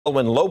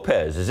Elwin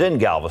Lopez is in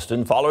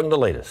Galveston following the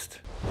latest.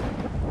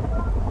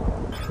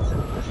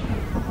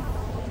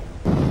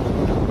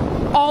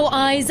 All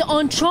eyes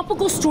on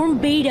Tropical Storm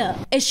Beta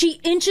as she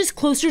inches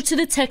closer to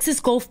the Texas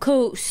Gulf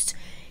Coast.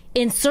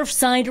 In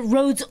Surfside,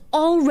 roads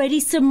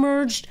already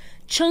submerged,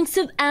 chunks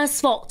of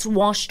asphalt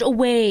washed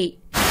away.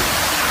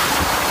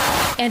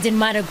 And in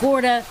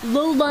Matagorda,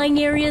 low-lying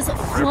areas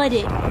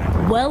flooded,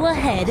 well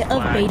ahead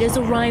of Beta's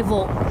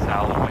arrival.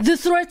 The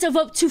threat of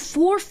up to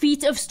 4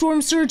 feet of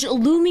storm surge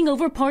looming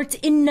over parts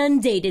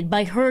inundated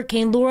by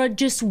Hurricane Laura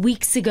just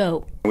weeks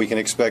ago. We can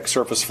expect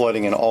surface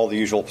flooding in all the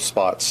usual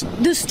spots.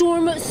 The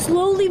storm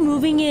slowly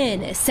moving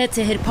in, set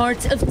to hit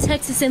parts of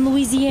Texas and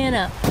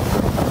Louisiana,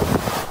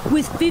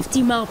 with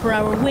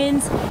 50-mile-per-hour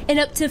winds and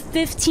up to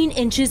 15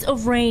 inches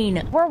of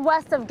rain. We're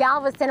west of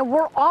Galveston, and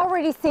we're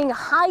already seeing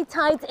high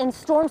tides and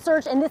storm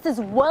surge, and this is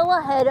well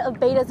ahead of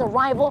Beta's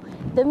arrival.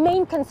 The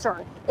main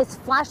concern is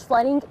flash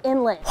flooding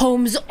inland.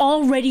 Homes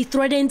already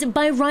threatened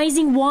by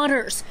rising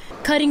waters,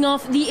 cutting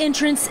off the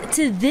entrance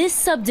to this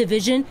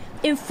subdivision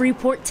in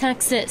Freeport,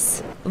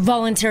 Texas.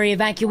 Voluntary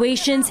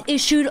evacuations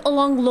issued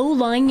along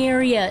low-lying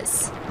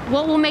areas.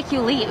 What will make you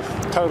leave?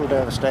 Total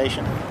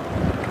devastation.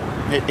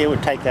 It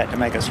would take that to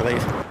make us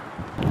leave.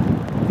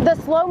 The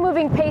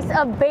slow-moving pace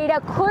of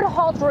Beta could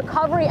halt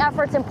recovery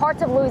efforts in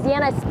parts of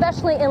Louisiana,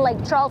 especially in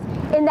Lake Charles.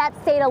 In that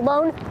state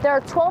alone, there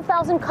are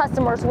 12,000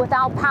 customers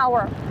without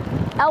power.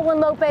 Elwin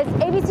Lopez,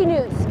 ABC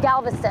News,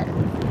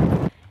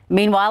 Galveston.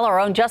 Meanwhile, our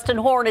own Justin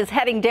Horn is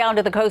heading down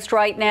to the coast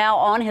right now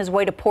on his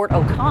way to Port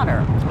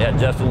O'Connor. Yeah,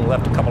 Justin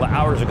left a couple of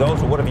hours ago,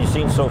 so what have you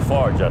seen so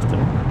far, Justin?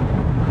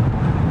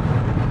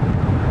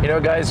 You know,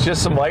 guys,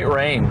 just some light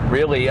rain,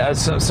 really.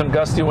 Some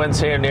gusty winds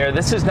here and there.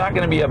 This is not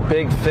going to be a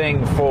big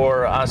thing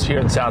for us here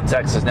in South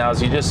Texas. Now,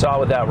 as you just saw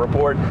with that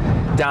report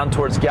down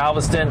towards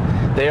Galveston,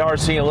 they are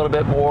seeing a little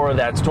bit more of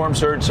that storm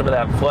surge, some of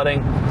that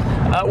flooding.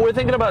 We're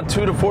thinking about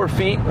 2 to 4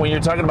 feet when you're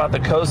talking about the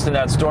coast and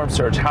that storm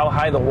surge, how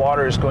high the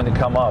water is going to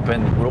come up.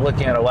 And we're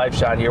looking at a live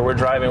shot here.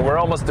 We're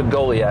almost to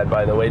Goliad,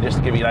 by the way, just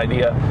to give you an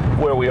idea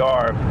where we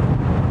are.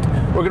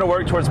 We're going to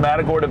work towards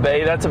Matagorda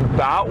Bay. That's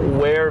about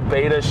where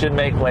Beta should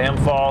make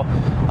landfall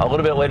a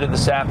little bit later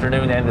this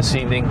afternoon and this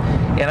evening.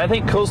 And I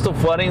think coastal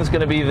flooding is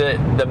going to be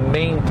the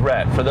main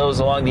threat for those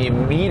along the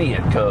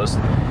immediate coast.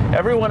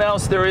 Everyone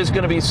else, there is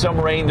going to be some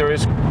rain. There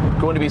is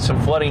going to be some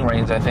flooding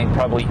rains, I think,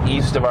 probably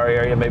east of our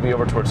area, maybe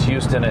over towards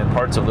Houston and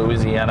parts of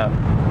Louisiana.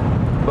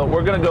 But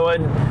we're going to go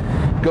ahead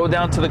and go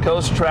down to the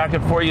coast, track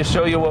it for you,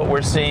 show you what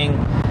we're seeing.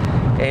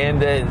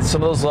 And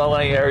some of those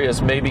low-lying areas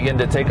may begin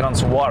to take on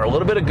some water. A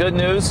little bit of good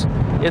news,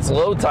 it's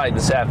low tide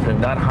this afternoon,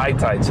 not high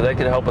tide, so that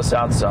could help us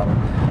out some.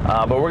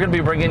 But we're going to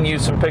be bringing you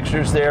some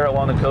pictures there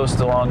along the coast,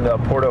 along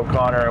Port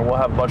O'Connor, and we'll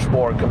have much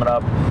more coming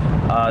up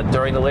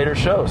during the later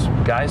shows.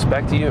 Guys,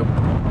 back to you.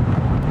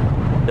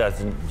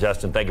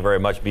 Justin, thank you very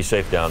much. Be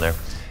safe down there.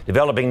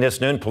 Developing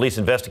this noon, police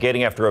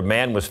investigating after a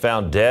man was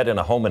found dead in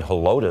a home in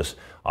Helotes.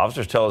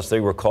 Officers tell us they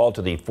were called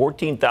to the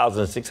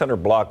 14,600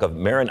 block of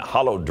Marin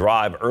Hollow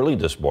Drive early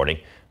this morning.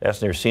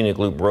 That's near Scenic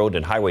Loop Road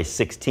and Highway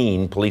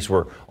 16. Police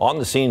were on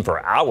the scene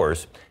for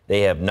hours.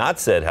 They have not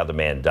said how the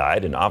man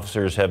died, and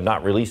officers have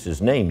not released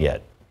his name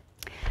yet.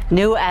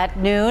 New at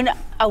noon,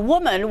 a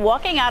woman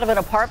walking out of an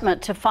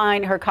apartment to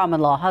find her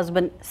common-law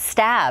husband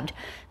stabbed.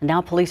 And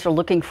now police are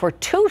looking for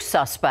 2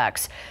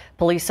 suspects.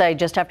 Police say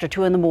just after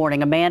 2 in the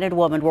morning, a man and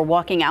woman were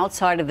walking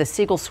outside of the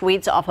Siegel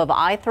Suites off of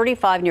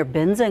I-35 near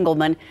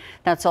Benz-Engelman.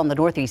 That's on the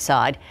northeast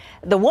side.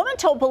 The woman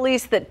told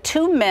police that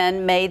 2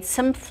 men made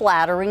some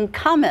flattering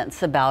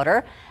comments about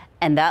her,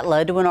 and that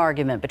led to an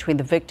argument between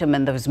the victim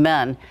and those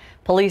men.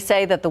 Police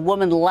say that the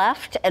woman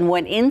left and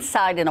went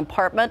inside an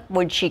apartment.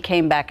 When she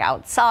came back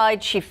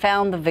outside, she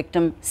found the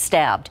victim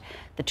stabbed.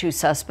 The 2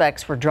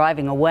 suspects were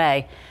driving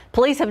away.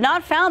 Police have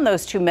not found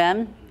those 2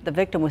 men. The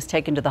victim was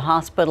taken to the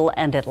hospital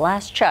and at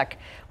last check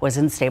was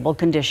in stable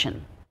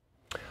condition.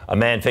 A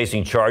man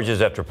facing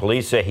charges after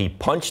police say he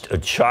punched a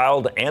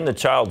child and the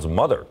child's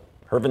mother.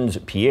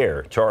 Hervins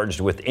Pierre charged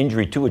with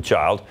injury to a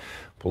child.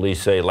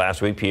 Police say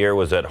last week Pierre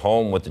was at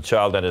home with the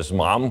child and his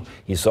mom.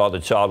 He saw the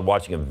child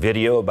watching a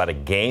video about a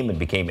game and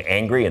became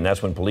angry, and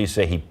that's when police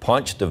say he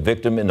punched the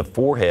victim in the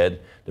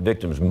forehead. The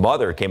victim's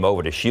mother came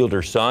over to shield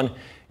her son,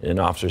 and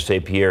officers say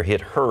Pierre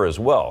hit her as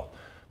well.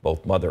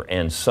 Both mother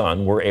and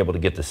son were able to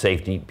get to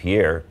safety.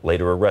 Pierre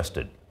later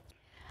arrested.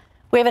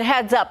 We have a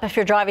heads up if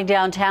you're driving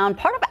downtown.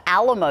 Part of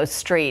Alamo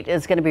Street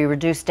is going to be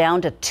reduced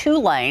down to 2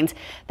 lanes.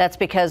 That's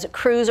because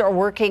crews are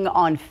working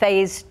on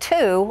phase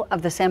 2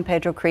 of the San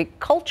Pedro Creek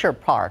Culture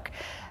Park.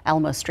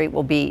 Alamo Street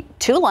will be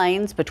 2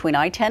 lanes between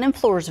I-10 and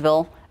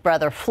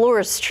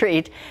Flores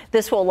Street.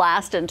 This will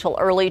last until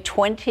early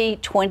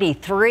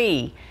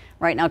 2023.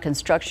 Right now,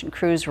 construction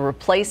crews are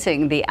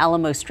replacing the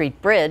Alamo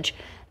Street Bridge.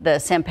 The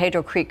San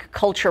Pedro Creek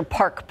Culture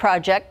Park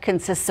project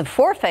consists of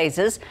 4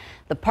 phases.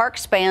 The park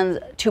spans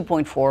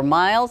 2.4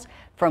 miles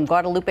from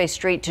Guadalupe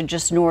Street to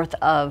just north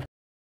of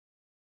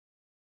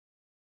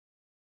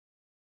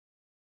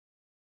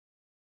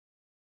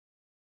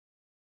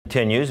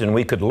continues, and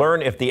we could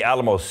learn if the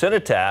Alamo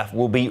Cenotaph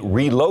will be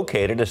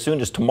relocated as soon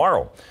as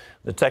tomorrow.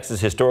 The Texas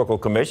Historical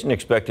Commission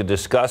expects to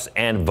discuss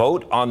and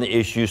vote on the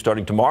issue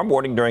starting tomorrow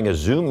morning during a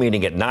Zoom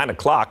meeting at 9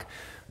 o'clock.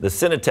 The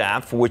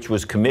cenotaph, which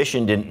was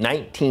commissioned in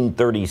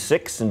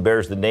 1936 and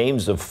bears the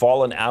names of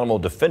fallen animal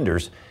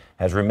defenders,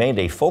 has remained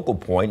a focal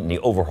point in the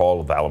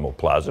overhaul of Alamo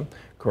Plaza.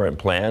 Current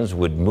plans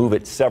would move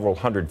it several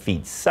hundred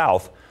feet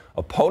south.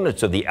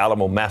 Opponents of the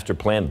Alamo master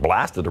plan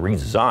blasted a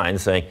redesign,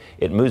 saying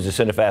it moves the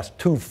cenotaph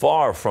too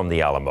far from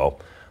the Alamo.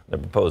 The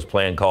proposed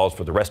plan calls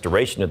for the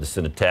restoration of the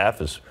cenotaph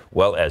as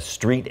well as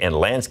street and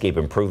landscape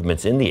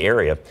improvements in the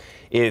area.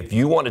 If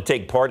you want to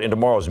take part in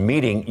tomorrow's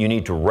meeting, you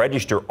need to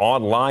register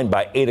online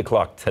by 8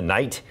 o'clock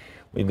tonight.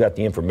 We've got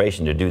the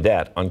information to do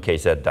that on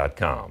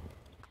KSAT.com.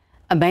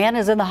 A man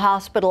is in the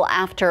hospital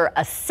after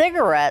a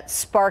cigarette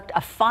sparked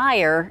a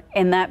fire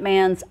in that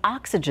man's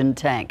oxygen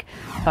tank.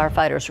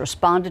 Firefighters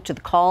responded to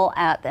the call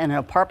at an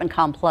apartment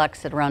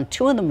complex at around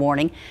 2 in the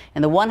morning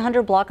in the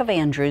 100 block of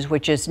Andrews,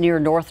 which is near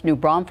North New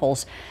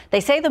Braunfels. They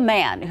say the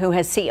man, who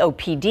has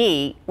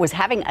COPD, was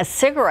having a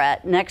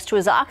cigarette next to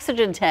his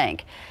oxygen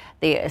tank.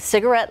 The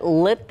cigarette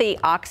lit the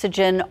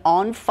oxygen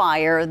on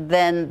fire,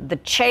 then the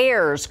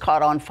chairs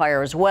caught on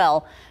fire as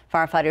well.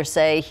 Firefighters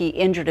say he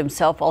injured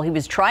himself while he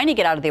was trying to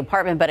get out of the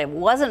apartment, but it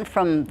wasn't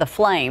from the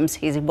flames.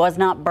 He was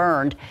not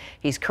burned.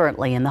 He's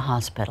currently in the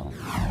hospital.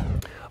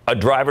 A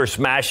driver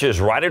smashes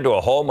right into a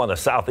home on the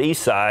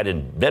southeast side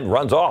and then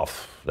runs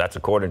off. That's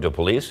according to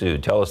police, who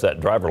tell us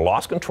that driver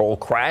lost control,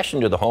 crashed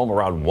into the home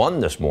around 1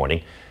 this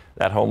morning.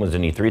 That home is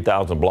in the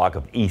 3000 block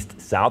of East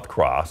South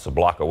Cross, a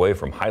block away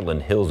from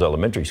Highland Hills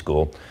Elementary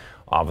School.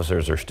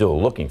 Officers are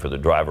still looking for the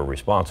driver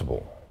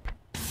responsible.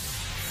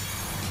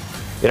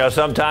 You know,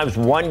 sometimes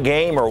one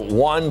game or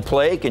one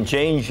play can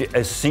change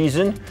a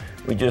season.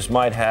 We just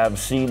might have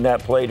seen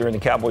that play during the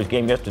Cowboys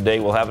game yesterday.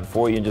 We'll have it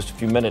for you in just a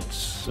few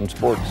minutes in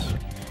sports.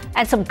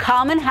 And some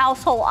common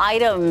household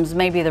items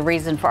may be the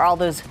reason for all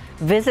those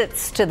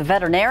visits to the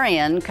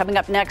veterinarian. Coming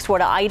up next,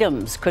 what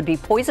items could be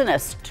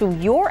poisonous to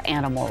your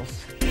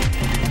animals?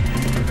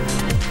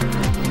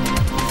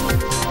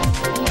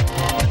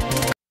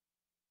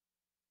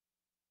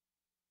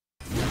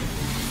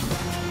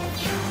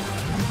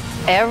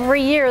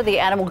 Every year, the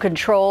Animal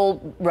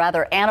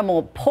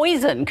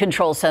Poison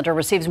Control Center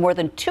receives more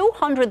than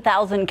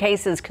 200,000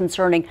 cases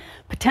concerning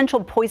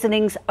potential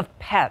poisonings of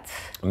pets.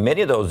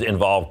 Many of those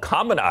involve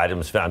common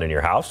items found in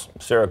your house.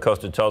 Sarah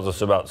Costa tells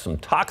us about some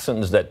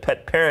toxins that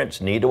pet parents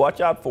need to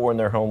watch out for in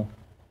their home.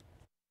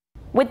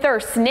 With their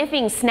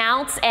sniffing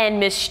snouts and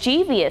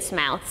mischievous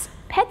mouths,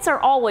 pets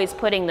are always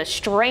putting the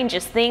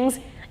strangest things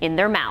in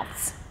their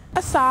mouths.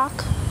 A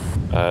sock.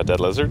 A dead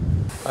lizard.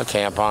 A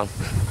tampon.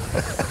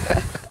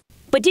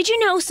 But did you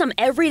know some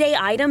everyday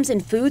items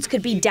and foods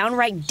could be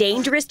downright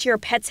dangerous to your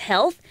pet's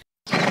health?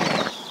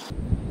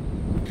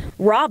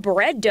 Raw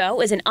bread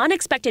dough is an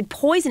unexpected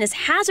poisonous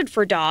hazard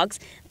for dogs.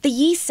 The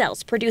yeast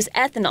cells produce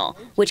ethanol,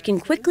 which can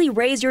quickly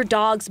raise your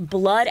dog's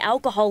blood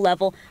alcohol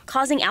level,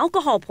 causing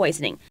alcohol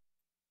poisoning.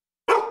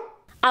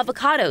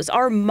 Avocados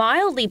are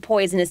mildly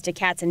poisonous to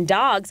cats and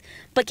dogs,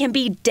 but can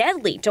be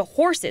deadly to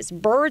horses,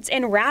 birds,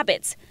 and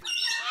rabbits.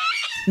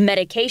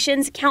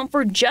 Medications count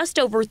for just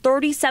over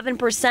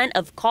 37%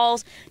 of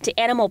calls to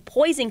animal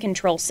poison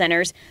control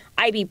centers.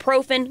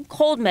 Ibuprofen,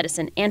 cold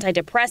medicine,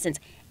 antidepressants,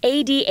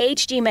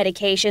 ADHD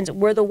medications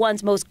were the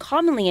ones most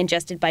commonly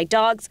ingested by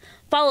dogs,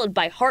 followed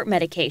by heart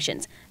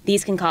medications.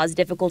 These can cause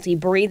difficulty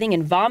breathing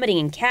and vomiting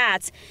in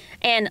cats,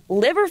 and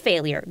liver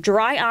failure,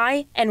 dry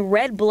eye, and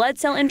red blood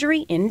cell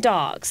injury in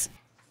dogs.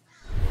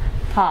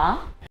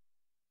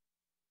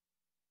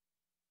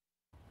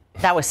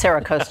 That was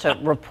Sarah Costa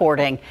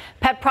reporting.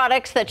 Pet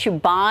products that you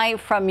buy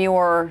from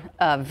your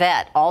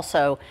vet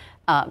also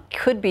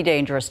could be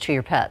dangerous to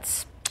your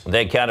pets.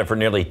 They accounted for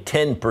nearly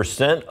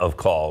 10% of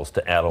calls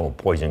to animal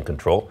poison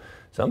control.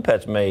 Some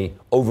pets may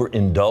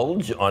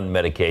overindulge on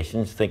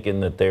medications, thinking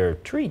that they're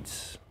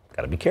treats.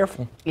 Got to be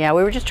careful. Yeah,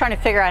 we were just trying to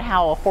figure out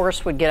how a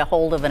horse would get a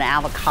hold of an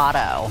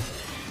avocado.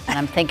 And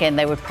I'm thinking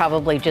they would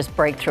probably just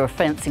break through a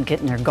fence and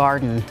get in their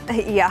garden.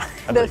 Yeah.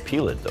 How about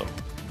peel it, though?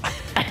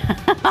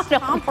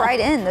 Chomp right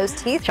in,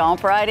 those teeth.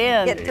 Chomp right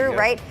in. Get through,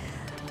 right?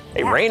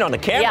 Hey, rain on the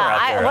camera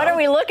out there. What are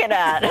we looking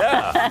at?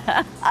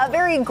 Yeah. A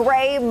very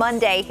gray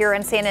Monday here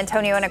in San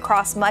Antonio and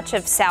across much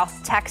of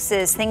South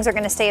Texas. Things are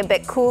going to stay a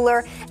bit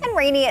cooler and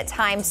rainy at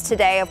times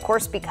today, of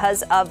course,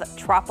 because of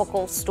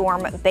Tropical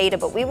Storm Beta.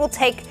 But we will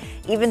take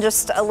even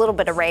just a little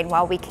bit of rain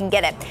while we can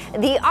get it.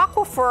 The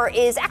aquifer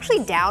is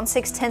actually down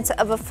 0.6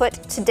 of a foot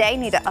today.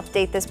 Need to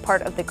update this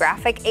part of the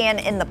graphic. And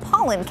in the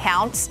pollen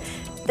counts,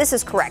 this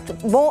is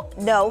correct.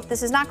 No,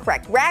 this is not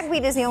correct.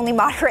 Ragweed is the only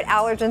moderate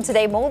allergen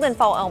today. Mold and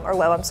fall elm are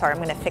low. I'm sorry, I'm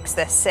going to fix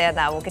this and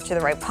we'll get you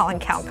the right pollen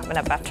count coming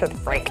up after the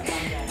break.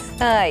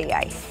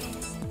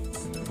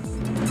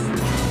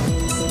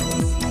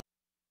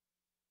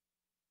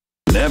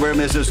 Never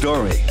miss a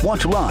story.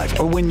 Watch live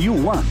or when you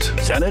want.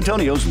 San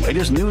Antonio's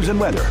latest news and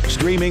weather,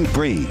 streaming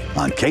free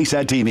on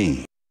KSAT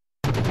TV.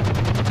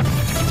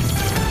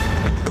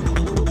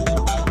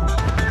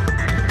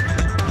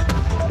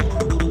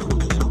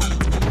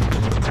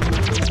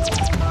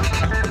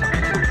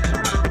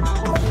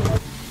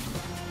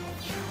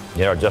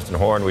 Yeah, Justin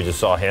Horn, we just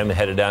saw him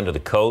headed down to the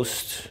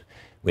coast.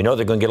 We know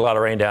they're going to get a lot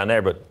of rain down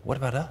there, but what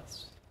about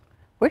us?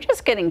 We're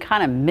just getting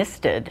kind of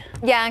misted.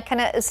 Yeah, kind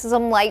of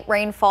some light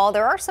rainfall.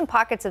 There are some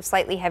pockets of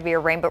slightly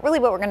heavier rain, but really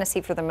what we're going to see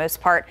for the most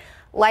part,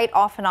 light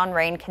off and on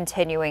rain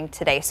continuing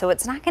today. So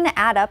it's not going to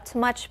add up to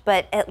much,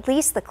 but at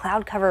least the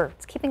cloud cover,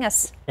 it's keeping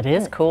us It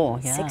is cool,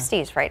 yeah.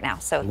 60s right now.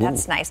 So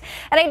that's nice.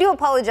 And I do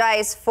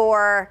apologize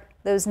for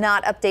those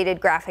not updated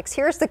graphics.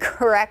 Here's the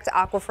correct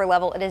aquifer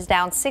level. It is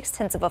down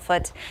 0.6 of a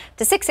foot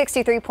to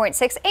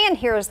 663.6. And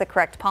here's the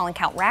correct pollen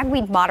count.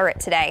 Ragweed moderate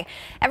today.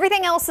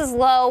 Everything else is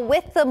low.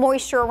 With the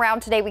moisture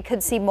around today, we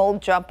could see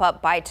mold jump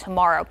up by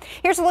tomorrow.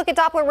 Here's a look at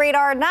Doppler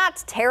radar.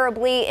 Not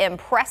terribly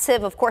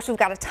impressive. Of course, we've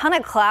got a ton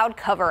of cloud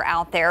cover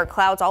out there.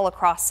 Clouds all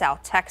across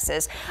South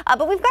Texas.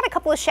 But we've got a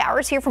couple of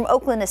showers here from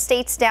Oakland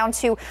Estates down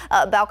to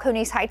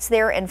Balcones Heights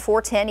there in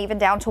 410, even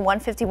down to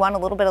 151. A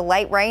little bit of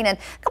light rain and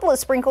a couple of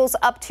sprinkles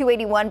up to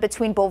 81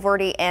 between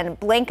Bulverde and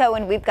Blanco,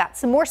 and we've got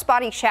some more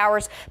spotty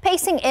showers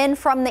pacing in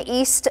from the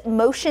east.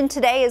 Motion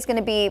today is going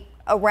to be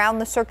around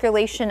the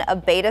circulation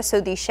of Beta,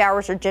 so these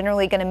showers are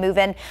generally going to move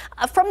in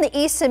from the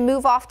east and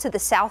move off to the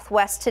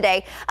southwest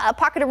today. A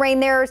pocket of rain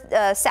there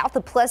south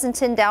of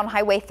Pleasanton down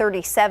Highway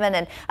 37,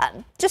 and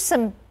just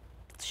some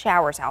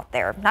showers out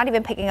there. Not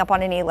even picking up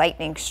on any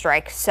lightning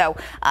strikes. So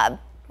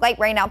light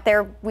rain out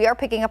there. We are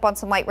picking up on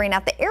some light rain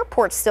at the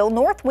airport still.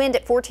 North wind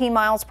at 14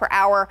 miles per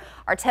hour.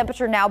 Our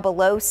temperature now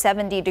below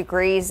 70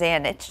 degrees,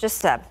 and it's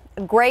just a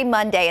gray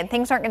Monday, and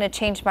things aren't going to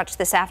change much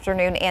this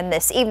afternoon and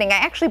this evening. I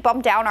actually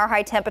bumped down our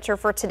high temperature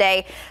for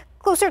today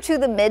closer to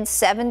the mid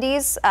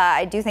 70s.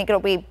 I do think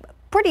it'll be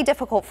pretty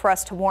difficult for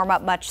us to warm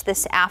up much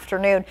this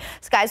afternoon.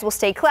 Skies will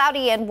stay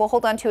cloudy, and we'll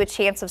hold on to a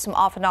chance of some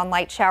off and on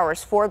light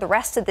showers for the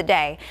rest of the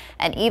day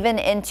and even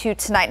into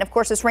tonight. And of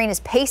course, this rain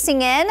is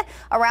pacing in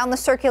around the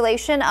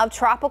circulation of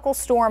Tropical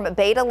Storm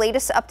Beta.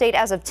 Latest update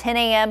as of 10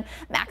 a.m.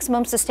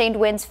 Maximum sustained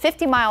winds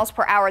 50 miles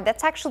per hour.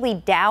 That's actually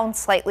down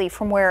slightly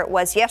from where it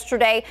was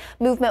yesterday.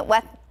 Movement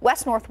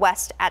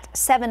west-northwest at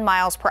 7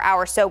 miles per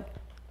hour. So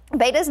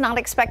Beta is not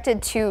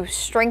expected to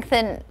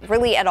strengthen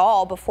really at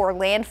all before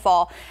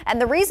landfall. And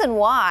the reason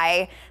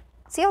why,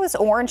 see all this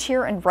orange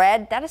here and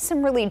red? That is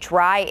some really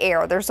dry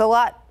air. There's a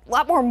lot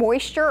more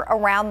moisture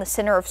around the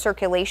center of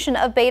circulation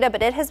of Beta,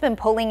 but it has been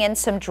pulling in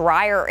some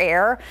drier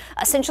air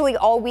essentially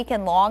all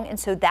weekend long. And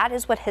so that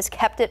is what has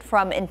kept it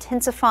from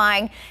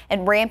intensifying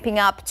and ramping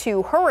up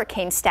to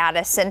hurricane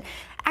status. And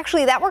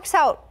actually, that works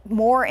out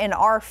more in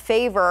our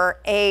favor.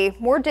 A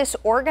more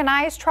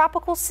disorganized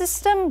tropical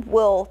system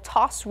will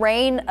toss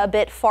rain a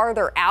bit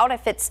farther out.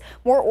 If it's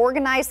more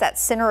organized, that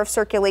center of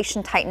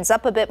circulation tightens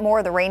up a bit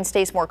more. The rain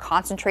stays more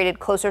concentrated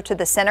closer to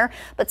the center.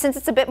 But since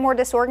it's a bit more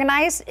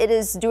disorganized, it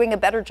is doing a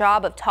better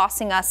job of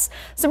tossing us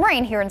some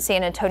rain here in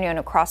San Antonio and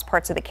across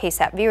parts of the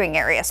KSAT viewing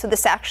area. So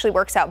this actually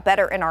works out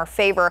better in our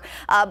favor.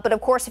 But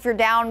of course, if you're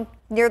down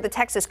near the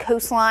Texas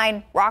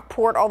coastline,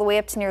 Rockport, all the way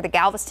up to near the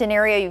Galveston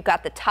area, you've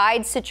got the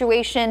tide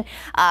situation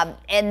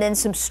and then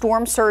some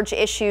storm surge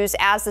issues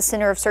as the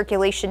center of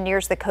circulation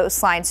nears the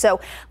coastline.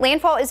 So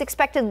landfall is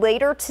expected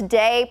later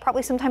today,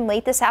 probably sometime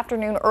late this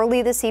afternoon,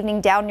 early this evening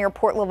down near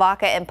Port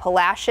Lavaca and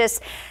Palacios.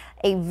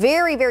 A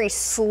very, very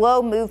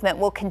slow movement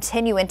will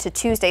continue into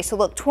Tuesday. So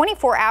look,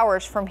 24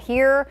 hours from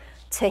here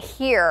to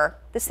here,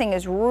 this thing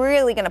is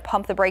really going to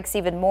pump the brakes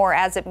even more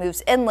as it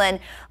moves inland.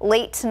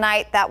 Late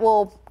tonight, that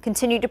will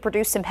continue to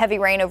produce some heavy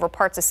rain over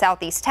parts of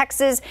southeast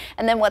Texas,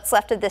 and then what's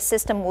left of this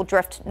system will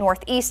drift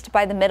northeast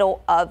by the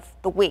middle of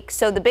the week.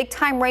 So the big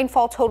time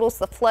rainfall totals,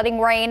 the flooding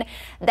rain,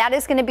 that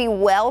is going to be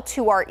well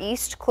to our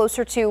east,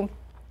 closer to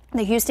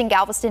the Houston,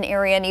 Galveston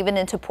area, and even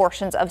into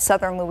portions of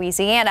southern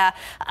Louisiana.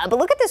 But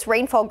look at this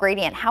rainfall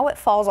gradient, how it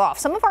falls off.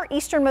 Some of our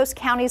easternmost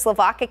counties,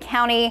 Lavaca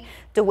County,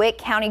 DeWitt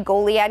County,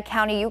 Goliad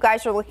County, you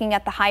guys are looking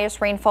at the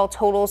highest rainfall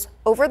totals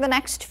over the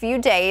next few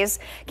days.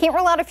 Can't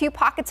rule out a few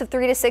pockets of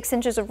 3 to 6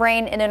 inches of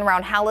rain in and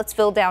around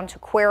Hallettsville down to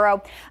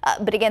Cuero.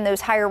 But again,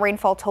 those higher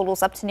rainfall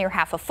totals up to near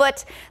half a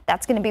foot.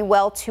 That's going to be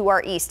well to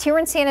our east. Here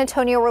in San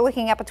Antonio, we're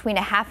looking at between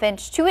a ½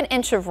 inch to an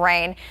inch of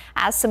rain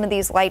as some of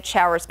these light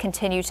showers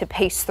continue to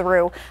pace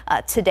through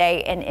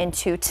today and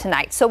into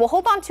tonight. So we'll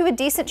hold on to a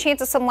decent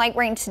chance of some light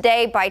rain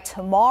today. By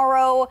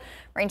tomorrow,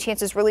 rain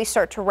chances really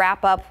start to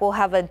wrap up. We'll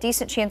have a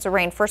decent chance of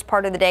rain first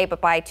part of the day, but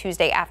by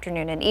Tuesday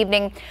afternoon and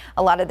evening,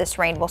 a lot of this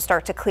rain will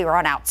start to clear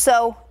on out.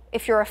 So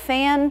if you're a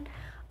fan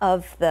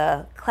of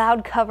the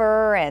cloud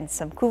cover and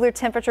some cooler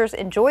temperatures,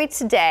 enjoy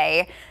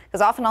today, because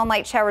off and on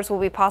light showers will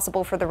be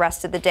possible for the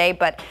rest of the day.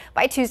 But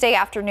by Tuesday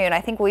afternoon, I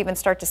think we'll even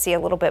start to see a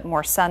little bit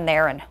more sun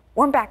there and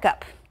warm back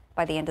up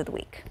by the end of the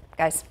week.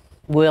 Guys,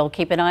 we'll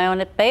keep an eye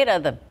on it. Beta,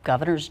 the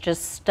governor's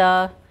just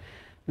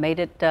made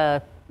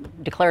it,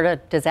 declared a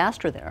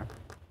disaster there.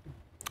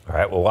 All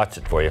right, we'll watch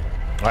it for you.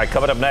 All right,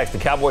 coming up next, the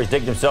Cowboys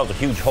dig themselves a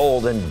huge hole,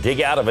 then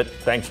dig out of it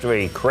thanks to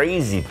a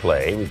crazy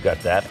play. We've got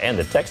that. And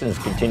the Texans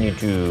continue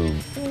to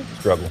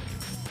struggle.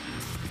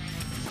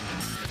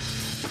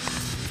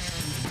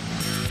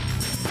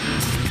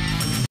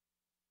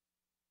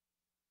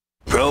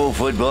 Pro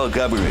football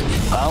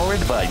coverage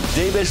powered by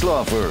Davis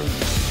Law Firm.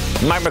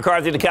 Mike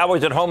McCarthy, the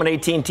Cowboys at home in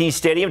AT&T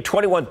Stadium.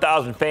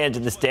 21,000 fans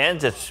in the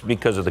stands. That's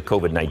because of the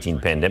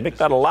COVID-19 pandemic.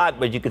 Not a lot,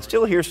 but you could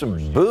still hear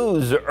some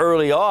boos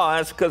early on.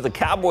 That's because the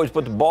Cowboys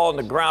put the ball on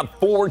the ground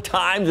 4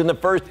 times in the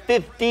first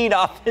 15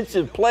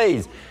 offensive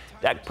plays.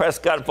 Dak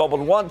Prescott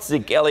fumbled once.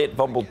 Zeke Elliott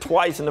fumbled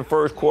twice in the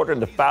first quarter,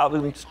 and the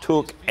Falcons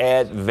took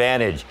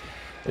advantage.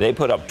 They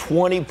put up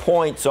 20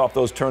 points off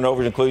those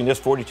turnovers, including this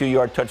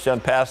 42-yard touchdown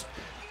pass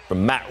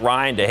from Matt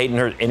Ryan to Hayden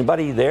Hurst.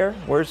 Anybody there?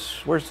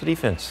 Where's the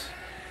defense?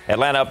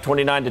 Atlanta up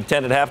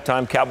 29-10 at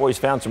halftime. Cowboys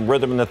found some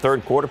rhythm in the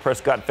third quarter.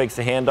 Prescott fakes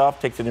the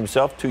handoff, takes it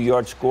himself.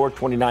 2-yard score,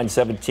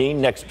 29-17.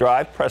 Next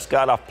drive,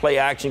 Prescott off play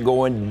action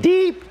going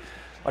deep.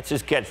 Watch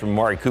this catch from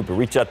Amari Cooper.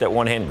 Reach out that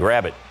one hand,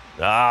 grab it.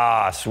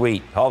 Ah,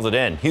 sweet. Hauls it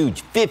in.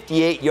 Huge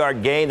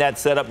 58-yard gain. That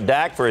set up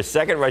Dak for his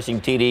second rushing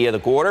TD of the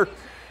quarter.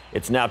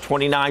 It's now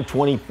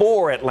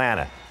 29-24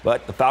 Atlanta.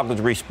 But the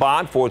Falcons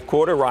respond. Fourth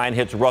quarter, Ryan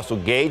hits Russell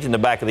Gage in the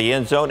back of the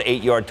end zone.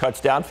 8-yard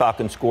touchdown.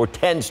 Falcons score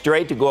 10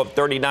 straight to go up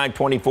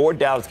 39-24.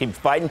 Dallas keeps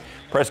fighting.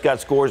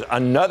 Prescott scores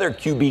another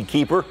QB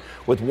keeper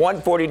with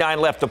 1:49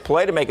 left to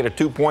play to make it a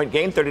 2-point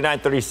game,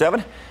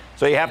 39-37.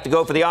 So you have to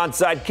go for the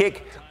onside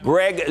kick.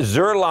 Greg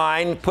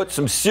Zuerlein put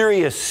some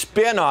serious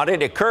spin on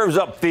it. It curves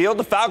upfield.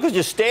 The Falcons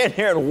just stand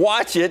here and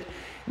watch it.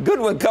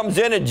 Goodwin comes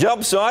in and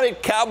jumps on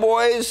it.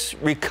 Cowboys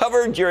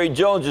recover. Jerry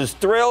Jones is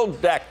thrilled.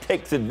 Dak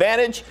takes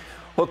advantage,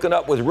 hooking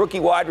up with rookie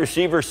wide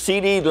receiver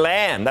CeeDee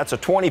Lamb. That's a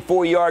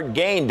 24-yard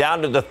gain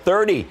down to the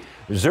 30.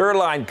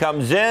 Zuerlein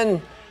comes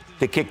in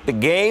to kick the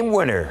game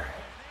winner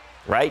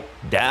right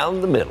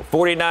down the middle.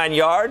 49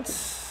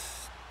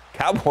 yards.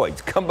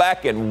 Cowboys come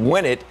back and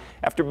win it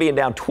after being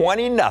down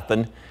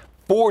 20-0.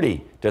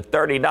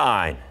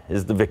 40-39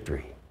 is the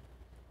victory.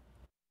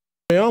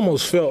 It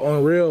almost felt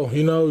unreal,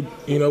 you know,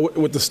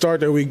 with the start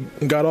that we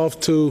got off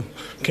to,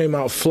 came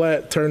out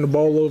flat, turned the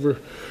ball over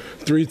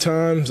 3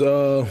 times,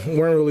 weren't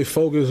really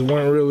focused,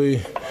 weren't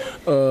really,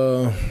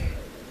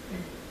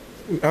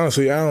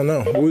 honestly, I don't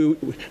know.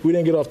 We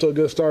didn't get off to a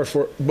good start,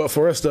 but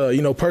for us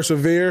to,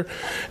 persevere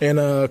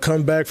and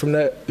come back from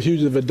that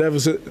huge of a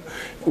deficit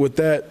with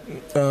that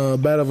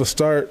bad of a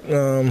start,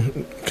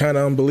 kind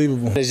of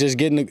unbelievable. It's just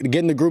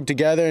getting the group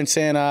together and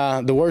saying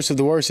the worst of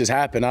the worst has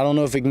happened. I don't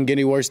know if it can get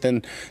any worse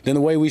than the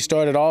way we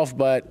started off,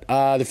 but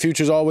the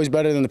future is always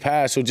better than the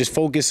past. So just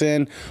focus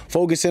in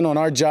on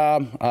our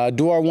job,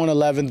 do our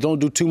 111, don't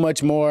do too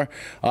much more,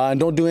 and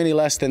don't do any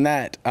less than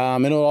that.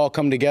 And it'll all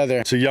come together.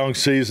 It's a young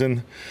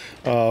season.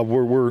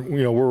 We're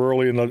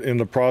early in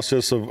the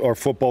process of our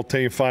football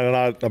team finding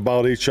out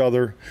about each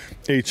other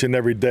each and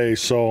every day.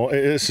 So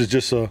this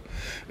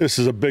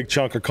is a big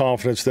chunk of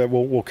confidence that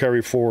we'll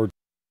carry forward.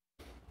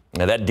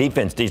 Now that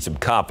defense needs some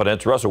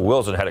confidence. Russell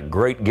Wilson had a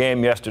great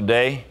game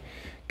yesterday.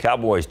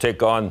 Cowboys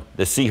take on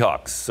the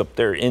Seahawks up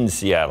there in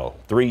Seattle.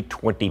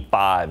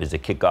 3:25 is the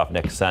kickoff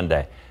next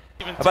Sunday.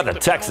 How about the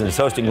Texans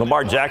hosting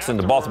Lamar Jackson,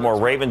 the Baltimore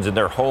Ravens in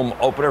their home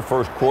opener?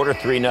 First quarter,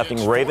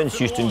 3-0 Ravens.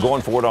 Houston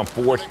going for it on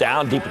 4th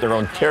down, deep in their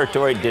own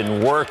territory.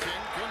 Didn't work.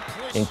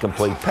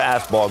 Incomplete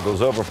pass. Ball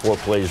goes over. 4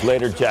 plays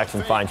later,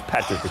 Jackson finds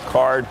Patrick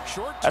Ricard.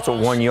 That's a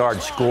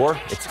 1-yard score.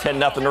 It's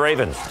 10-0 the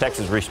Ravens.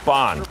 Texans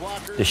respond.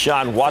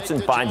 Deshaun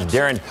Watson finds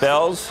Darren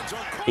Fells.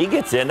 He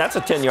gets in. That's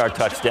a 10-yard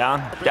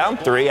touchdown. Down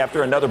 3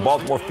 after another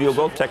Baltimore field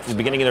goal. Texans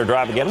beginning their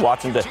drive again.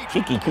 Watson to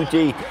Kiki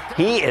Kuti.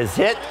 He is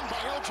hit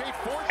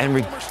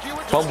and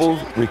fumbled,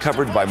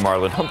 recovered by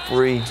Marlon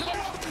Humphrey.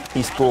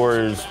 He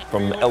scores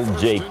from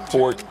L.J.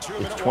 Fort.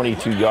 It's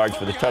 22 yards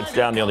for the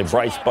touchdown. The only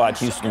bright spot,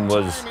 Houston,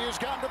 was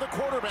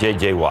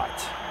J.J.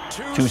 Watt.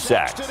 2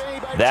 sacks.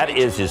 That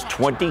is his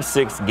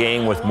 26th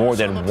game with more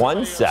than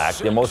 1 sack,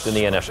 the most in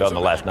the NFL in the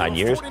last 9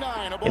 years.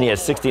 And he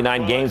has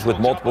 69 games with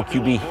multiple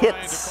QB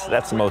hits.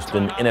 That's the most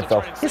in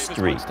NFL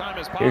history.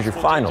 Here's your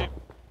final.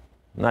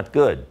 Not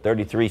good.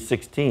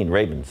 33-16,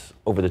 Ravens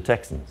over the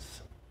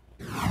Texans.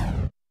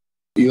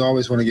 You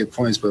always want to get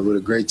points, but with a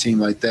great team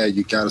like that,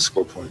 you got to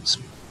score points.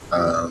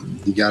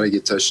 You got to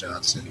get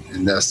touchdowns,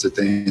 and that's the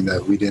thing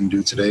that we didn't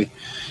do today.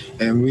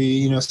 And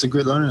it's a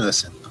good learning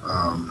lesson.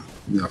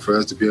 For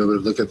us to be able to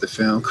look at the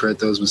film, correct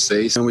those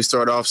mistakes. And we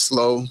start off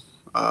slow,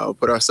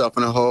 put ourselves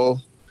in a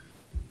hole,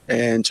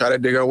 and try to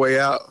dig our way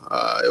out.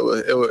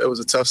 It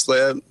was a tough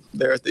sled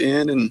there at the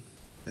end, and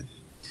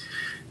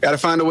got to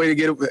find a way to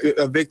get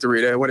a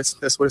victory.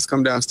 That's what it's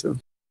come down to.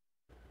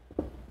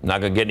 Not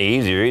going to get any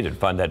easier either to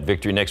find that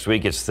victory next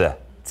week. It's the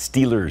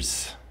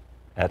Steelers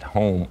at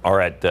home,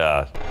 or at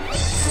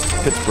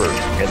Pittsburgh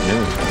at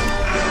noon.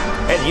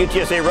 And the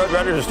UTSA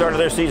Roadrunners have started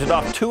their season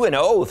off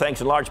 2-0, thanks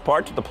in large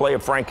part to the play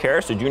of Frank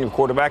Harris. The junior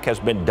quarterback has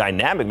been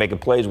dynamic, making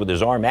plays with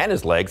his arm and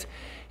his legs.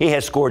 He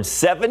has scored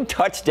 7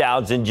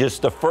 touchdowns in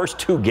just the first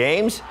 2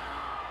 games.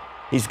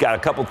 He's got a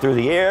couple through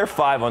the air,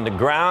 5 on the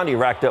ground. He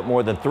racked up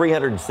more than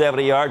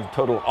 370 yards of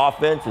total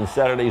offense in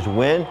Saturday's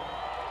win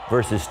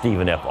versus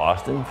Stephen F.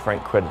 Austin.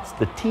 Frank credits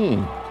the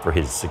team for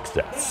his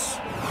success.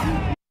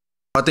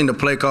 I think the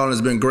play calling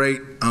has been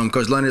great.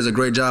 Coach Lundy does a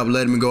great job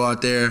letting me go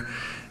out there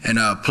and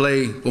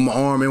play with my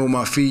arm and with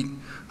my feet.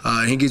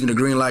 He gives me the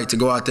green light to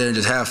go out there and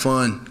just have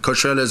fun.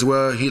 Coach Trella as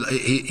well,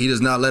 he does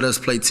not let us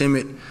play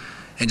timid.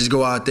 and just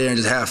go out there and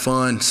just have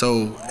fun.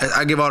 So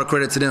I give all the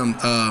credit to them.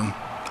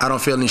 I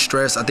don't feel any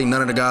stress. I think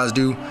none of the guys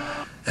do.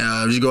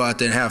 Just go out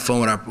there and have fun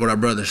with our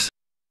brothers.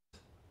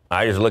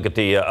 I just look at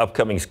the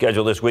upcoming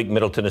schedule this week.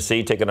 Middle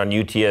Tennessee taking on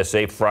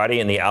UTSA Friday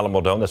in the Alamo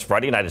Dome. That's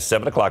Friday night at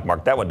 7 o'clock.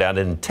 Mark that one down.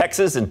 And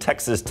Texas and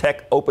Texas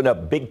Tech open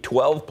up Big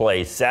 12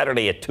 play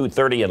Saturday at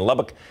 2:30 in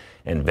Lubbock.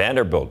 And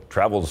Vanderbilt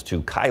travels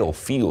to Kyle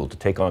Field to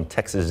take on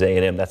Texas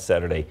A&M. That's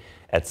Saturday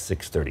at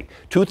 6:30.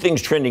 Two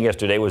things trending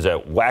yesterday was a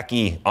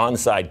wacky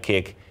onside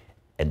kick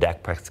and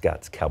Dak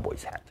Prescott's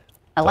Cowboys hat.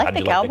 I like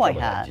the cowboy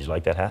hat. Did you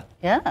like that hat?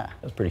 Yeah. That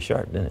was pretty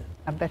sharp, didn't it?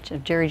 I bet you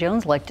Jerry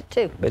Jones liked it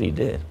too. Bet he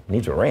did.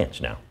 Needs a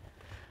ranch now.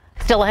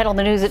 Still ahead on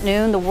the news at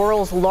noon, the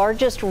world's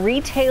largest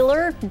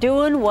retailer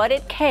doing what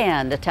it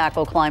can to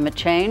tackle climate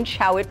change,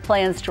 how it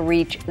plans to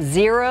reach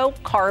zero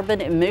carbon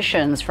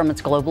emissions from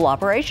its global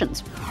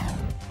operations.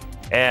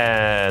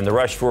 And the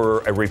rush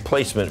for a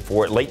replacement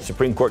for late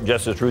Supreme Court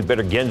Justice Ruth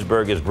Bader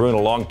Ginsburg is brewing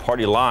along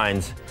party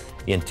lines.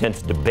 The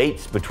intense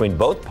debates between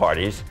both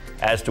parties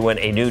as to when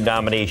a new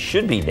nominee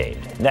should be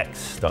named.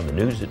 Next on the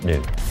news at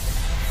noon.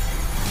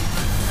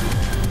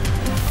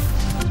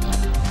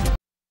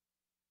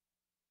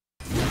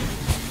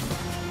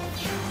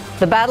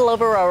 The battle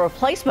over a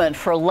replacement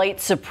for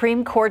late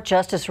Supreme Court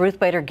Justice Ruth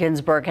Bader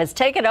Ginsburg has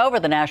taken over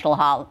the national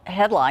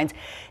headlines.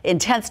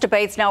 Intense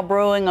debates now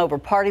brewing over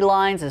party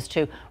lines as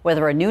to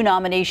whether a new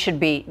nominee should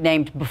be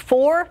named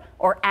before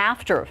or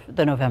after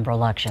the November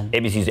election.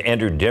 ABC's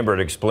Andrew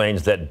Dimbert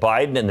explains that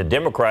Biden and the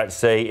Democrats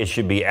say it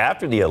should be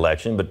after the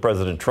election, but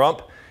President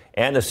Trump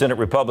and the Senate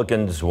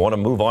Republicans want to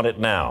move on it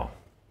now.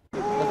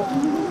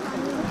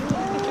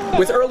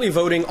 With early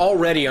voting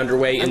already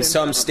underway in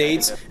some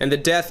states and the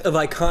death of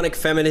iconic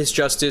feminist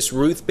Justice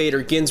Ruth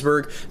Bader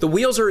Ginsburg, the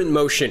wheels are in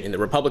motion in the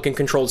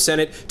Republican-controlled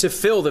Senate to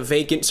fill the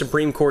vacant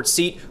Supreme Court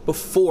seat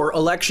before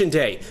Election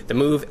Day. The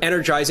move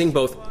energizing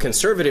both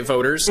conservative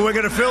voters. We're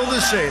going to fill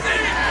the seat.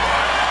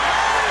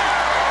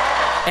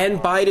 And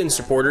Biden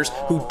supporters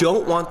who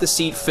don't want the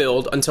seat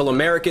filled until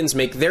Americans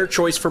make their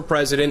choice for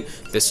president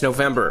this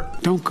November.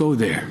 Don't go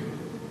there.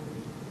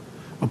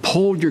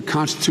 Uphold your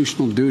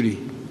constitutional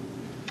duty.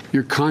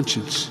 Your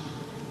conscience.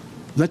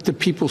 Let the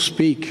people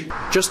speak.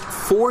 Just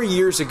 4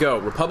 years ago,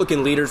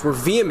 Republican leaders were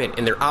vehement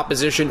in their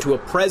opposition to a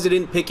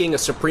president picking a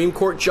Supreme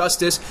Court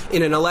justice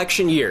in an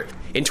election year.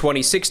 In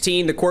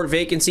 2016, the court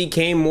vacancy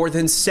came more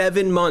than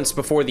 7 months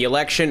before the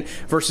election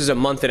versus a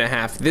month and a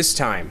half this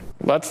time.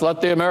 Let's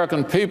let the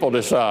American people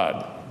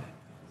decide.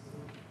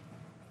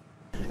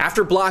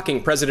 After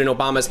blocking President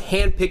Obama's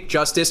hand-picked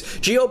justice,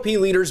 GOP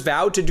leaders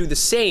vowed to do the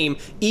same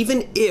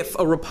even if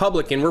a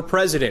Republican were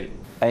president.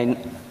 An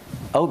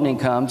opening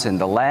comes in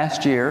the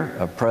last year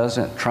of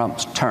President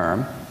Trump's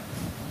term,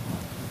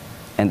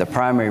 and the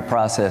primary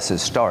process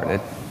has started.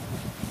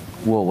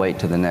 We'll wait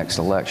till the next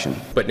election.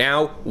 But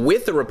now,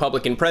 with the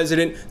Republican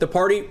president, the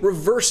party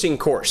reversing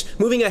course,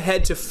 moving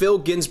ahead to fill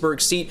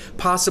Ginsburg's seat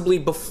possibly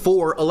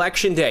before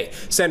Election Day.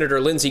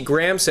 Senator Lindsey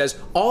Graham says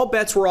all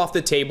bets were off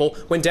the table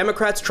when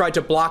Democrats tried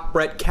to block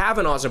Brett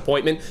Kavanaugh's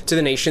appointment to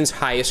the nation's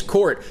highest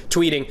court,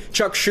 tweeting,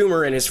 "Chuck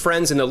Schumer and his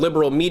friends in the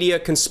liberal media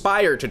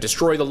conspired to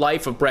destroy the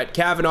life of Brett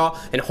Kavanaugh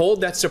and hold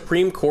that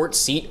Supreme Court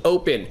seat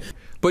open."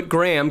 But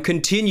Graham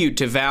continued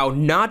to vow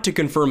not to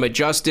confirm a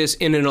justice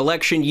in an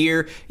election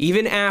year,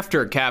 even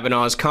after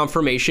Kavanaugh's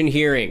confirmation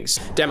hearings.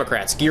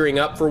 Democrats gearing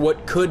up for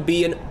what could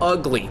be an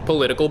ugly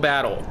political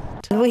battle.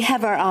 We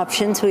have our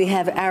options. We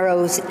have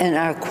arrows in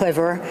our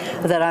quiver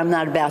that I'm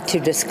not about to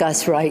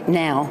discuss right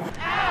now.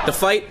 The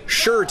fight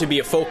sure to be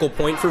a focal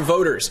point for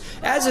voters,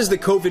 as is the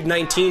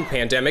COVID-19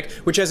 pandemic,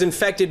 which has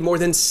infected more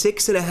than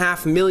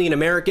 6.5 million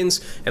Americans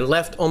and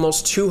left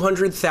almost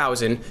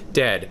 200,000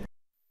 dead.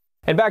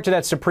 And back to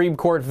that Supreme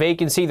Court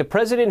vacancy, the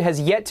president has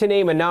yet to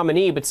name a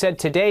nominee, but said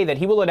today that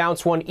he will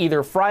announce one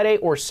either Friday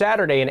or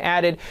Saturday, and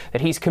added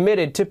that he's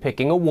committed to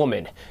picking a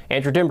woman.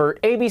 Andrew Dimbert,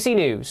 ABC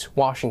News,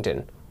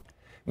 Washington.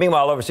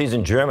 Meanwhile, overseas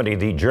in Germany,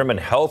 the German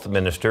health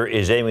minister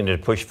is aiming to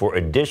push for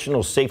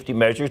additional safety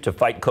measures to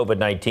fight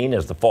COVID-19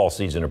 as the fall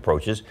season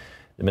approaches.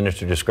 The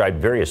minister described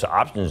various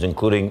options,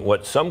 including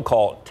what some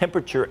call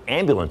temperature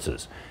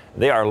ambulances.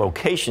 They are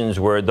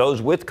locations where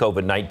those with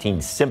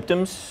COVID-19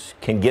 symptoms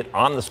can get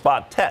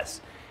on-the-spot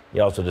tests. He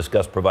also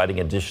discussed providing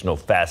additional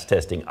fast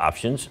testing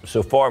options.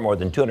 So far, more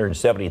than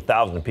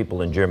 270,000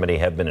 people in Germany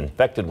have been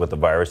infected with the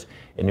virus,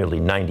 and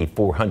nearly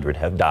 9,400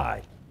 have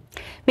died.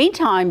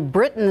 Meantime,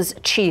 Britain's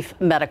chief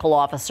medical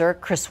officer,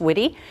 Chris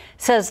Whitty,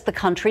 says the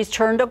country's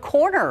turned a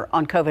corner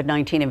on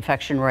COVID-19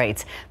 infection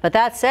rates. But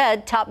that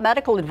said, top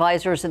medical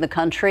advisors in the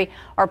country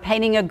are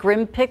painting a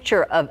grim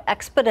picture of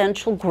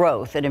exponential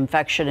growth in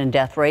infection and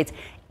death rates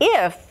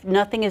if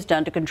nothing is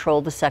done to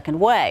control the second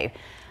wave.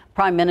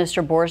 Prime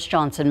Minister Boris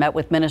Johnson met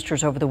with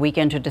ministers over the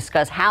weekend to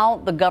discuss how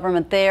the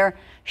government there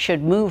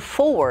should move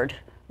forward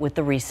with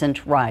the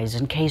recent rise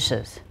in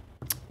cases.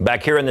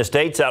 Back here in the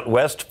States out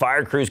west,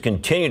 fire crews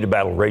continue to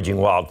battle raging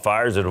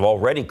wildfires that have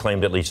already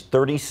claimed at least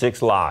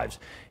 36 lives.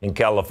 In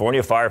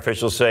California, fire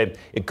officials say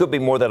it could be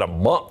more than a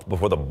month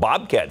before the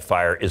Bobcat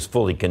fire is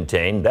fully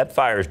contained. That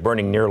fire is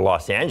burning near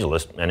Los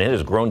Angeles, and it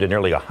has grown to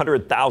nearly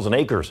 100,000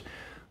 acres.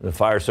 The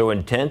fire so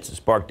intense it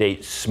sparked a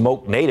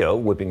smoke tornado,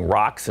 whipping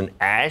rocks and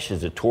ash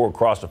as it tore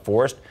across the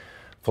forest.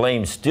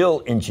 Flames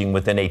still inching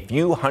within a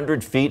few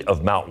hundred feet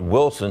of Mount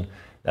Wilson.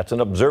 That's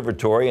an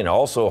observatory and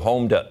also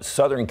home to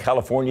Southern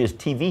California's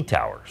TV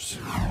towers.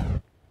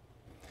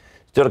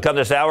 Still to come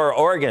this hour,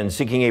 Oregon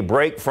seeking a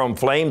break from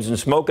flames and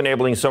smoke,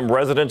 enabling some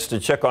residents to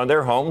check on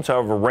their homes.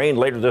 However, rain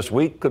later this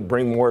week could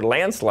bring more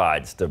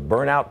landslides to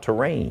burn out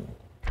terrain.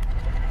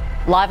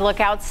 Live look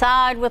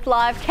outside with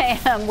Live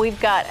Cam.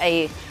 We've got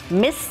a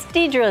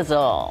misty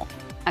drizzle.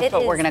 That's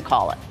what we're going to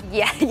call it.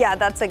 Yeah,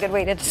 that's a good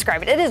way to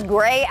describe it. It is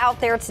gray out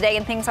there today,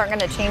 and things aren't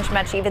going to change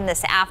much even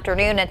this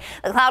afternoon. And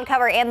the cloud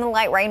cover and the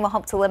light rain will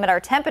help to limit our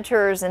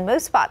temperatures in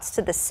most spots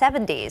to the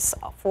 70s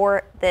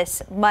for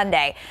this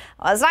Monday.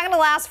 Well, it's not going to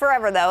last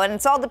forever, though, and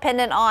it's all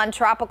dependent on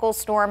Tropical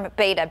Storm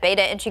Beta.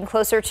 Beta inching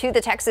closer to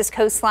the Texas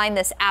coastline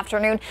this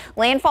afternoon.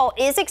 Landfall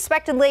is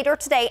expected later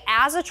today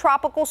as a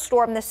tropical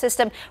storm. The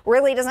system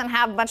really doesn't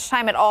have much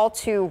time at all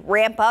to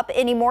ramp up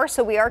anymore,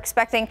 so we are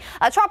expecting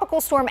a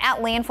tropical storm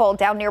at landfall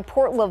down near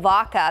Port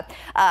Lavaca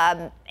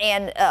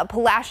and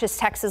Palacios,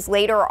 Texas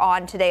later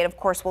on today. And of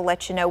course, we'll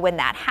let you know when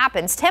that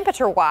happens.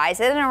 Temperature-wise,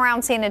 in and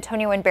around San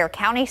Antonio and Bexar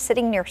County,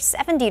 sitting near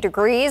 70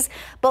 degrees.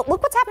 But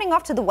look what's happening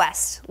off to the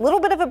west. A little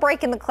bit of a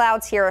break in the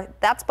clouds here.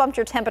 That's bumped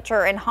your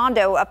temperature in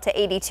Hondo up to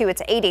 82.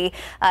 It's 80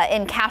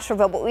 in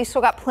Castroville. But we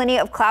still got plenty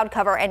of cloud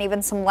cover and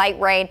even some light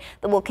rain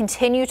that will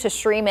continue to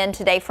stream in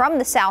today from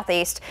the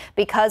southeast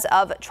because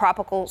of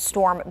Tropical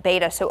Storm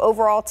Beta. So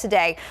overall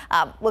today,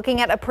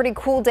 looking at a pretty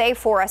cool day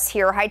for us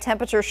here. High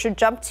temperatures should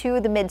jump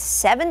to the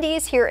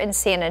mid-70s here in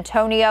San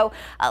Antonio.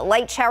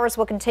 Light showers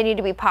will continue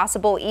to be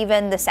possible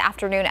even this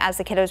afternoon as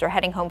the kiddos are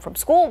heading home from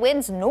school.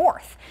 Winds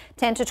north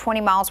 10 to 20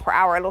 miles per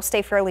hour. It'll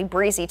stay fairly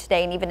breezy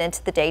today and even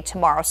into the day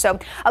tomorrow. So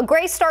a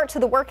great start to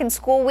the work and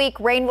school week.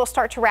 Rain will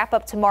start to wrap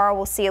up tomorrow.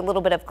 We'll see a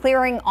little bit of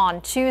clearing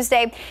on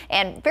Tuesday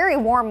and very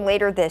warm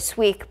later this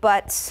week,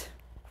 but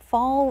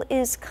fall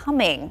is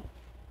coming.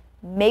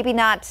 Maybe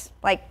not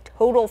like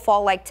total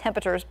fall-like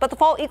temperatures, but the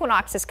fall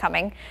equinox is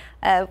coming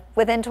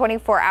within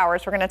 24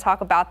 hours. We're going to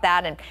talk about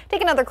that and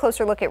take another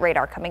closer look at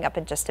radar coming up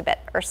in just a bit.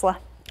 Ursula.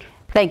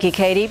 Thank you,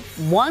 Katie.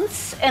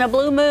 Once in a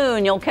blue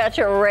moon, you'll catch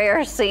a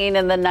rare scene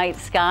in the night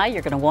sky.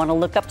 You're going to want to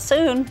look up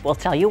soon. We'll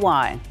tell you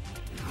why.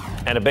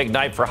 And a big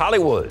night for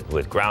Hollywood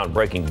with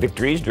groundbreaking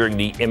victories during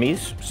the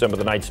Emmys. Some of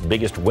the night's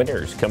biggest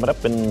winners coming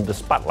up in the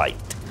spotlight.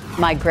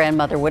 My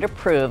grandmother would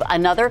approve.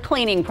 Another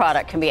cleaning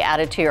product can be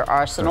added to your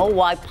arsenal.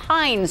 Why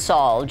Pine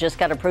Sol just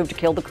got approved to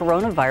kill the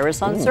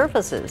coronavirus on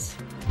surfaces.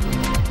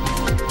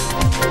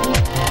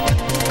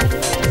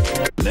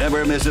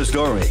 Never miss a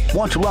story.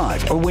 Watch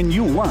live or when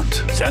you want.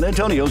 San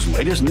Antonio's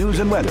latest news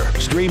and weather,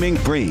 streaming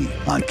free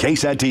on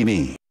KSAT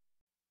TV.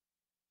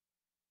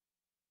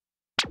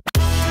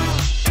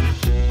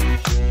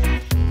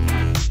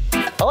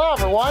 Hello,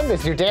 everyone. This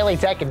is your daily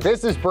tech and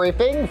business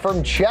briefing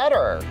from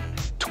Cheddar.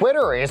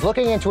 Twitter is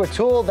looking into a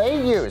tool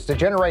they use to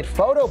generate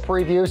photo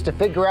previews to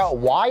figure out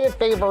why it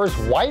favors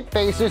white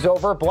faces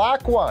over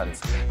black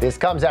ones. This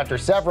comes after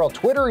several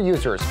Twitter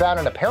users found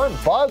an apparent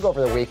bug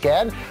over the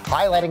weekend,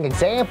 highlighting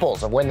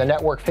examples of when the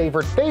network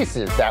favored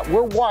faces that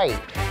were white.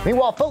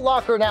 Meanwhile, Foot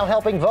Locker now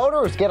helping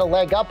voters get a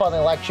leg up on the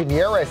election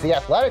year as the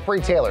athletic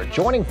retailer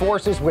joining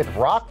forces with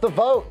Rock the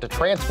Vote to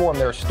transform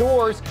their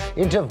stores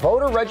into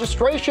voter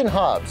registration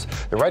hubs.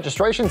 The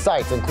registration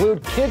sites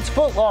include Kids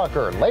Foot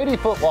Locker, Lady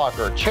Foot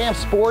Locker, Champ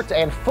Sports,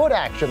 and Foot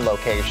Action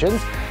locations.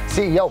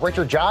 CEO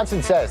Richard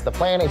Johnson says the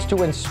plan is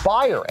to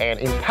inspire and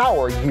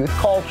empower youth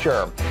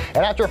culture.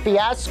 And after a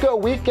fiasco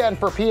weekend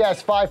for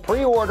PS5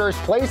 pre-orders,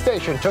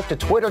 PlayStation took to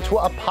Twitter to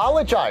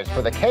apologize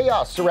for the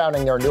chaos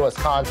surrounding their newest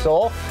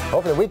console.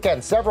 Over the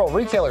weekend, several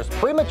retailers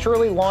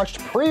prematurely launched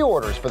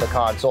pre-orders for the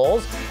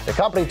consoles. The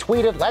company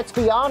tweeted, "Let's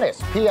be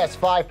honest,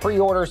 PS5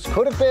 pre-orders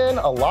could have been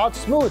a lot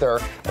smoother,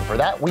 and for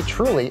that we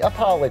truly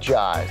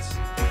apologize."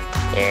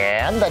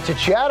 And that's your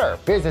Cheddar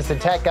Business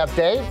and Tech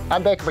Update.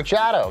 I'm Baker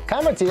Machado,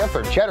 coming to you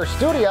from Cheddar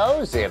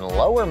Studios in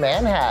Lower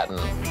Manhattan.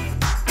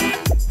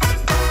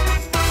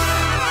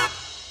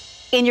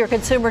 In your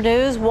consumer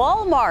news,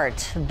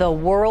 Walmart, the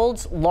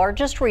world's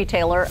largest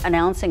retailer,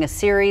 announcing a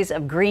series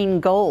of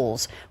green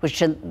goals,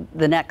 which in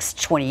the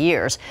next 20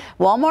 years.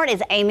 Walmart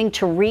is aiming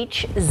to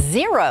reach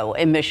zero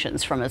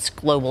emissions from its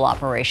global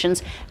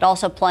operations. It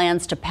also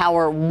plans to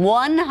power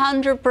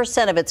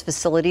 100% of its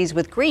facilities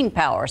with green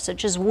power,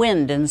 such as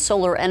wind and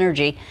solar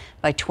energy,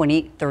 by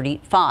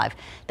 2035.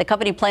 The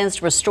company plans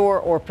to restore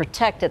or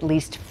protect at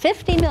least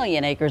 50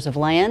 million acres of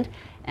land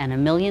and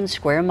 1 million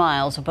square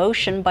miles of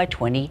ocean by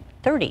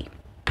 2030.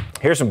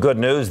 Here's some good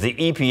news. The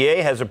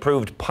EPA has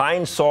approved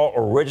Pine Sol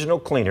Original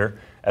Cleaner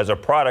as a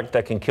product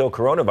that can kill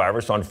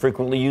coronavirus on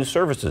frequently used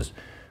surfaces.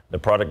 The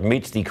product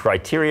meets the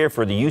criteria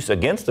for the use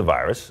against the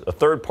virus. A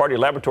third-party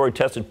laboratory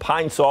tested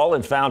Pine Sol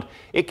and found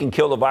it can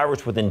kill the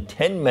virus within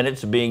 10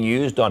 minutes of being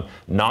used on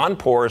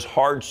non-porous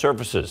hard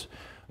surfaces.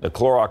 The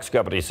Clorox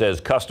company says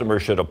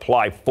customers should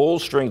apply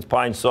full-strength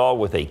Pine Sol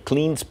with a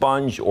clean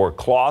sponge or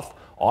cloth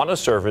on a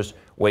surface,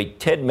 wait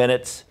 10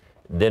 minutes,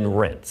 then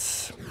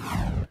rinse.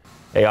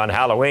 Hey, on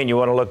Halloween, you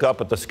want to look up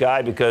at the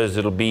sky because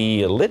it'll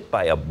be lit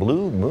by a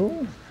blue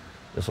moon.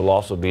 This will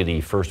also be the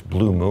first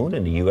blue moon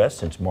in the U.S.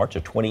 since March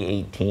of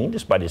 2018.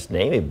 Despite its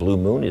name, a blue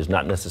moon is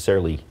not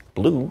necessarily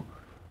blue,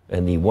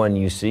 and the one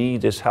you see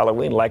this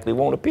Halloween likely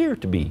won't appear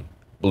to be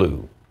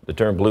blue. The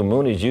term blue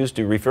moon is used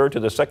to refer to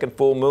the second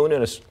full moon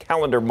in a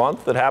calendar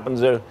month that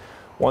happens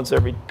once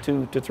every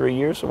 2 to 3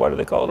 years. So why do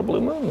they call it a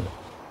blue moon?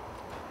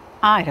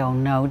 I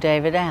don't know,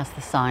 David. Ask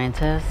the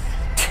scientists.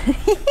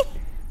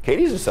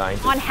 Katie's a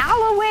scientist. On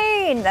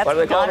Halloween. That's why do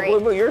they call it a blue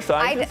moon? You're a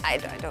scientist. I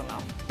don't know.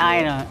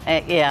 I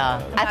don't.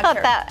 Yeah. I thought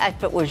that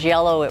if it was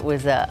yellow, it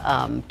was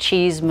a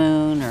cheese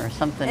moon or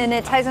something. And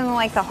it ties into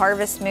like the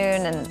harvest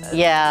moon and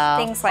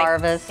things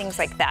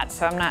like that.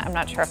 So I'm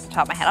not sure off the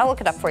top of my head. I'll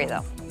look it up for you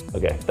though.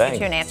 Okay, thanks.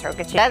 Get you an answer. I'll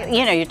get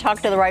you. You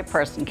talked to the right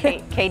person.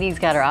 Katie's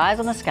got her eyes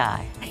on the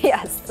sky.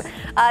 Yes.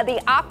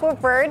 The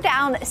aquifer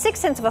down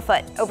 0.6 of a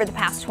foot over the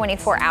past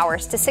 24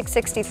 hours to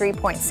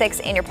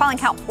 663.6. And your pollen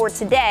count for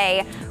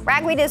today.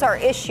 Ragweed is our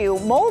issue.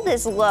 Mold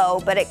is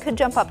low, but it could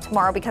jump up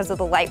tomorrow because of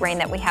the light rain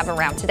that we have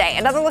around today.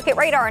 Another look at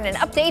radar and an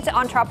update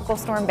on Tropical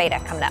Storm Beta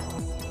coming up.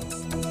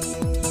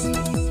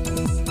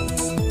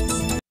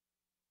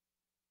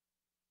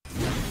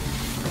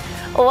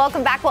 Well,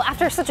 welcome back. Well,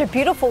 after such a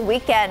beautiful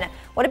weekend,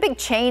 what a big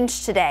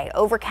change today.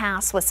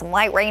 Overcast with some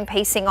light rain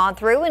pacing on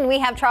through, and we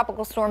have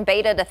Tropical Storm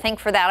Beta to thank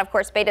for that. Of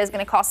course, Beta is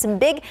going to cause some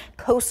big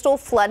coastal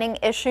flooding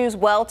issues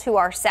well to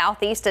our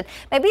southeast, and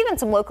maybe even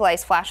some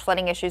localized flash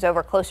flooding issues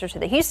over closer to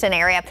the Houston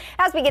area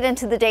as we get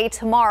into the day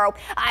tomorrow.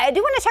 I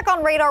do want to check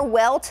on radar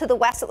well to the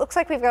west. It looks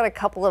like we've got a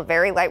couple of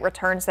very light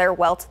returns there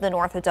well to the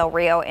north of Del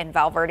Rio and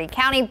Valverde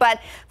County,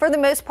 but for the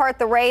most part,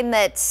 the rain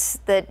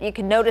that you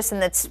can notice and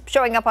that's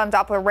showing up on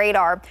Doppler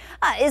radar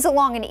is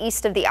along and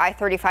east of the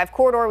I-35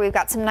 corridor. We've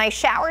got some nice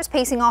showers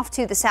pacing off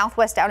to the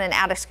southwest down in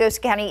Atascosa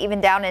County,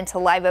 even down into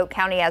Live Oak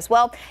County as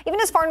well. Even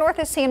as far north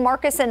as San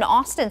Marcos and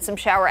Austin, some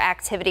shower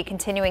activity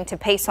continuing to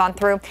pace on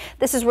through.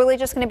 This is really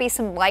just going to be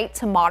some light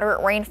to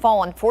moderate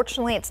rainfall.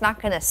 Unfortunately, it's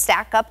not going to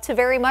stack up to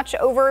very much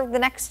over the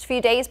next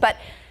few days, but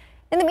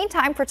in the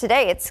meantime for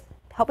today, it's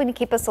helping to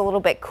keep us a little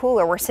bit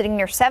cooler. We're sitting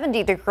near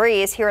 70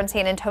 degrees here in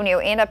San Antonio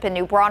and up in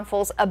New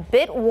Braunfels. A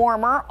bit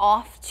warmer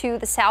off to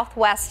the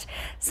southwest.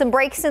 Some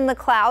breaks in the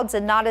clouds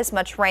and not as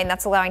much rain.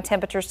 That's allowing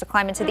temperatures to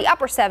climb into the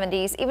upper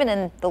 70s, even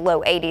in the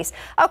low 80s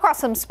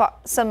across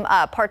some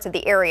parts of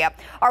the area.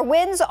 Our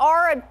winds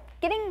are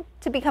getting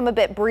to become a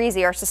bit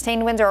breezy. Our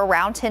sustained winds are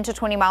around 10 to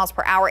 20 miles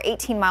per hour,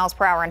 18 miles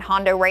per hour in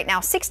Hondo right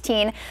now,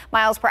 16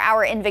 miles per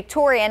hour in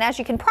Victoria. And as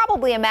you can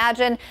probably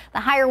imagine,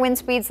 the higher wind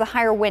speeds, the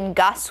higher wind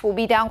gusts will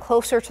be down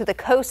closer to the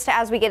coast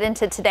as we get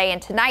into today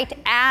and tonight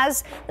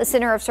as the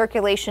center of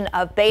circulation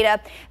of Beta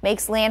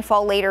makes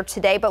landfall later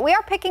today. But we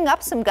are picking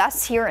up some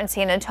gusts here in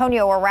San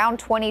Antonio around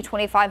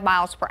 20-25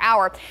 miles per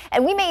hour.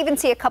 And we may even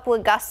see a couple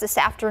of gusts this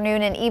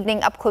afternoon and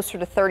evening up closer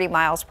to 30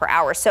 miles per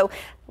hour. So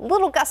a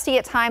little gusty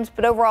at times,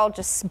 but overall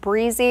just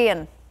breezy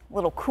and a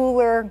little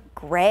cooler,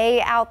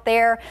 gray out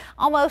there.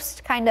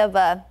 Almost kind of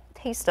a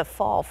taste of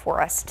fall for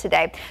us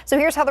today. So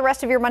here's how the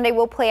rest of your Monday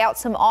will play out.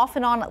 Some off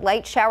and on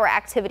light shower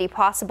activity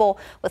possible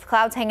with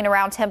clouds hanging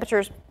around,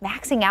 temperatures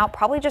maxing out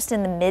probably just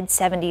in the mid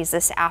 70s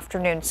this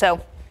afternoon.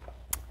 So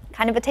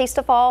kind of a taste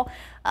of fall.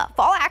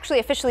 Fall actually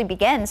officially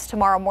begins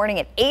tomorrow morning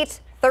at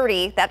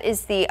 8:30. That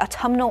is the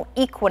autumnal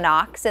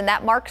equinox, and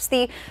that marks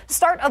the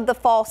start of the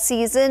fall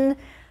season.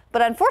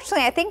 But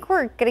unfortunately, I think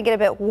we're going to get a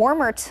bit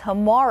warmer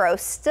tomorrow.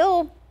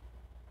 Still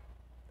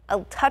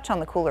a touch on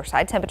the cooler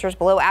side. Temperatures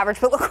below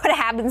average. But look what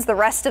happens the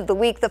rest of the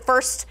week. The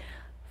first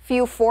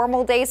few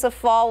formal days of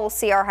fall, we'll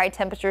see our high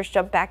temperatures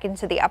jump back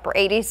into the upper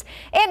 80s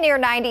and near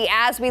 90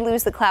 as we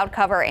lose the cloud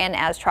cover and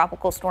as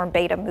Tropical Storm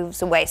Beta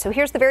moves away. So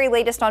here's the very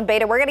latest on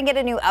Beta. We're going to get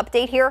a new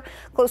update here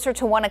closer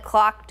to 1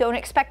 o'clock. Don't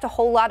expect a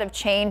whole lot of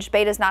change.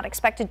 Beta is not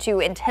expected to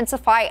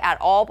intensify at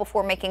all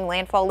before making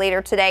landfall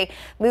later today.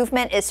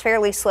 Movement is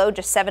fairly slow,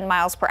 just 7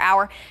 miles per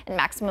hour, and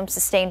maximum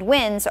sustained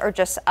winds are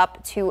just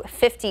up to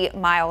 50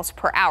 miles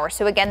per hour.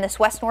 So again, this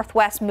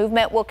west-northwest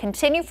movement will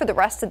continue for the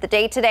rest of the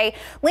day today.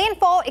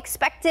 Landfall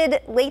expected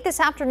late this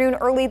afternoon,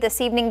 early this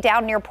evening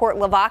down near Port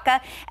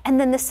Lavaca, and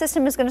then the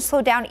system is going to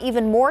slow down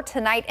even more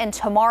tonight and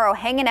tomorrow,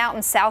 hanging out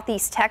in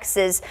southeast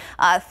Texas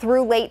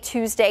through late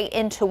Tuesday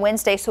into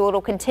Wednesday. So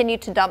it'll continue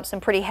to dump some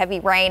pretty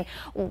heavy rain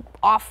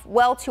off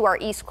well to our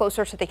east,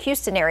 closer to the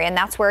Houston area, and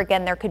that's where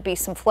again there could be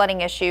some flooding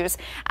issues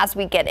as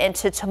we get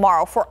into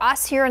tomorrow. For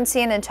us here in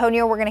San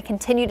Antonio, we're going to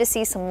continue to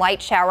see some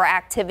light shower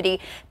activity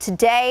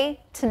today,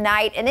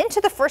 tonight, and into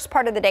the first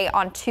part of the day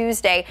on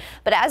Tuesday.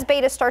 But as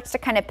Beta starts to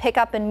kind of pick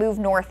up and move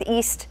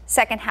northeast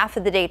second half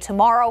of the day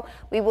tomorrow,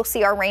 we will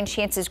see our rain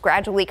chances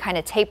gradually kind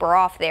of taper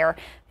off there,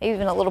 maybe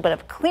even a little bit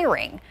of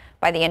clearing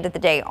by the end of the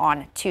day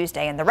on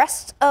Tuesday. And the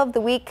rest of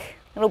the week,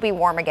 it'll be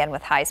warm again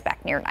with highs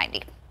back near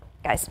 90.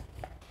 Guys.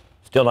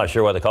 Still not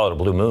sure why they call it a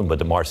blue moon, but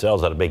the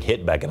Marcells had a big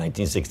hit back in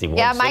 1961.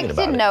 Yeah, Mike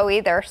didn't know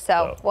either,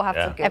 so we'll have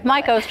to Google If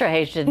Mike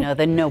Osterhage didn't know,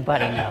 then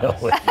nobody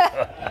knows.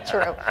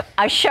 True.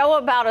 A show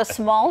about a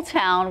small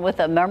town with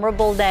a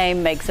memorable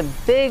name makes a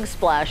big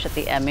splash at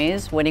the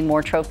Emmys, winning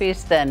more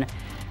trophies than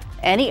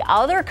any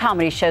other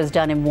comedy shows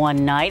done in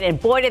one night. And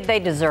boy, did they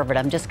deserve it.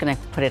 I'm just going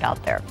to put it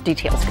out there.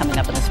 Details coming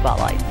up in the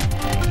Spotlight.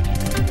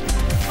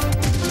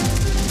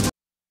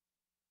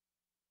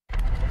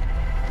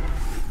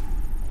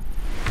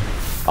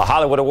 A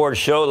Hollywood Awards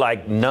show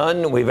like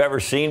none we've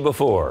ever seen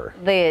before.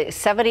 The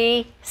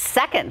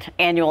 72nd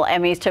annual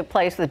Emmys took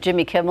place with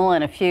Jimmy Kimmel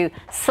and a few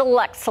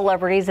select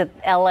celebrities at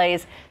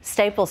LA's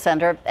Staples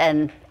Center,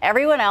 and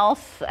everyone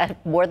else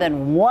at more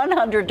than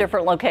 100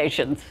 different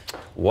locations.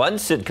 One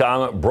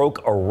sitcom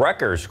broke a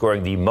record,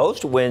 scoring the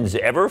most wins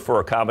ever for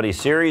a comedy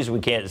series.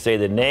 We can't say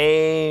the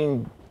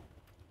name,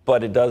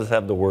 but it does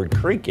have the word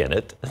Creek in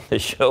it. The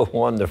show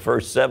won the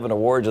first 7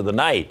 awards of the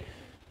night.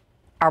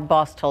 Our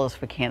boss told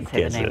us we can't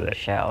say the name of the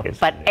show,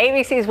 but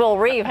ABC's Will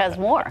Reeve has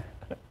more.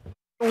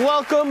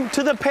 Welcome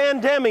to the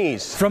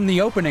Pandemies. From the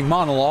opening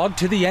monologue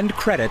to the end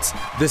credits,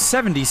 the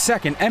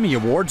 72nd Emmy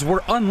Awards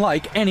were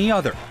unlike any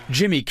other.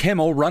 Jimmy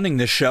Kimmel running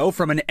the show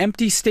from an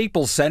empty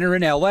Staples Center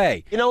in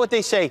L.A. You know what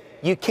they say,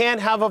 you can't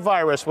have a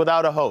virus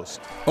without a host.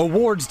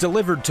 Awards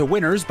delivered to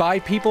winners by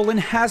people in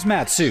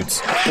hazmat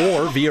suits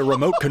or via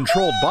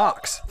remote-controlled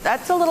box.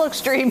 That's a little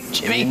extreme,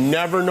 Jimmy. You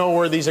never know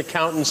where these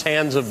accountants'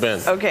 hands have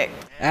been. Okay.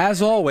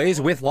 As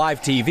always, with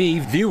live TV,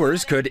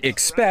 viewers could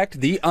expect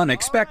the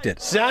unexpected.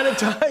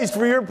 Sanitized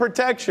for your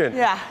protection.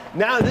 Yeah.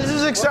 Now, this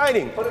is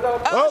exciting.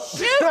 Oh,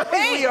 shoot,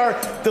 hey. We are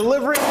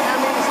delivering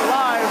Emmys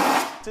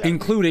live.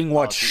 Including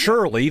what's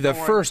surely the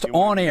first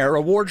on-air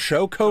award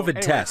show COVID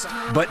test.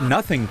 But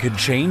nothing could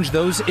change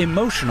those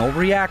emotional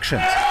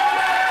reactions.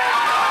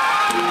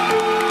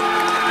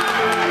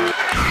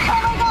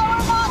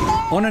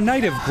 On a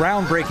night of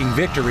groundbreaking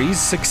victories,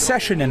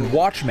 Succession and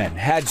Watchmen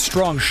had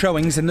strong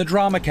showings in the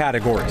drama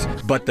categories.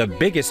 But the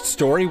biggest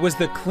story was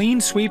the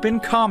clean sweep in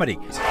comedy.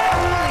 Holy cow!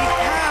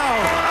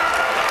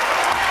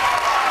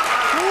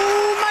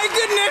 Oh my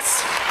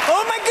goodness!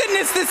 Oh my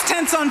goodness, this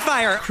tent's on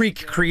fire!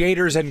 Creek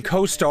creators and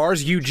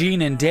co-stars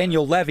Eugene and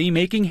Daniel Levy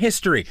making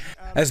history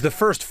as the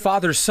first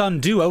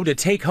father-son duo to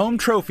take home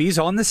trophies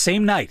on the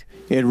same night.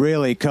 It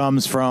really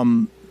comes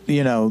from,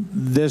 you know,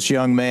 this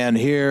young man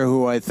here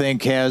who I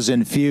think has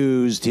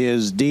infused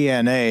his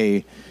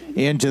DNA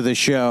into the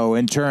show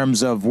in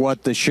terms of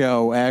what the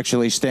show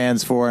actually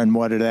stands for and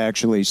what it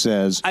actually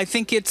says. I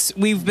think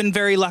we've been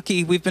very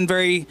lucky. We've been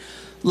very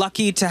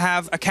lucky to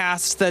have a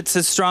cast that's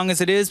as strong as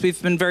it is.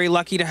 We've been very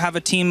lucky to have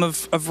a team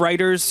of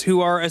writers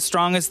who are as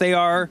strong as they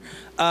are.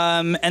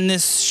 And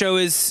this show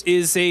is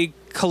a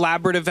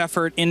collaborative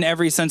effort in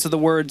every sense of the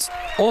words.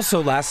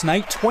 Also last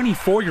night,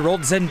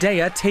 24-year-old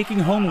Zendaya taking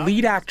home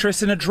lead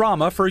actress in a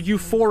drama for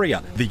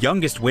Euphoria, the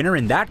youngest winner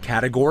in that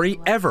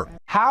category ever.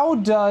 How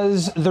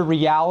does the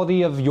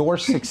reality of your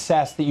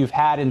success that you've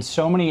had in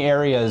so many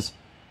areas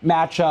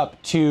match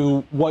up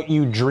to what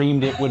you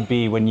dreamed it would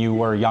be when you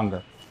were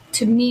younger?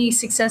 To me,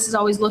 success has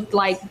always looked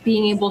like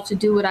being able to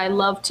do what I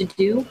love to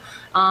do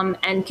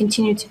and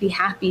continue to be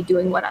happy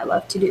doing what I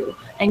love to do.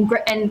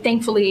 And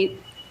thankfully,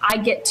 I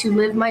get to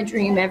live my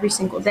dream every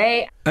single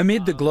day.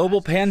 Amid the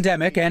global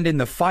pandemic and in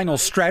the final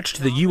stretch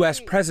to the U.S.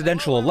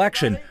 presidential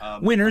election,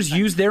 winners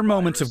used their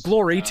moments of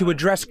glory to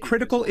address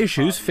critical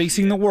issues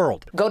facing the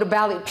world. Go to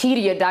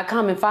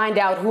ballotpedia.com and find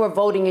out who are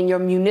voting in your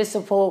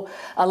municipal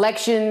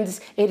elections.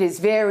 It is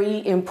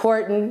very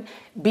important.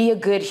 Be a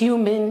good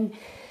human.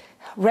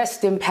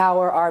 Rest in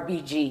power,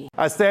 RBG.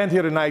 I stand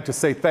here tonight to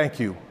say thank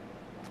you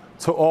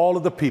to all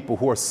of the people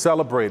who are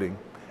celebrating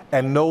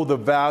and know the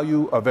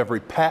value of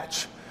every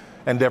patch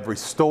and every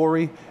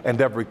story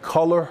and every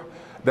color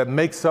that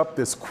makes up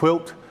this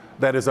quilt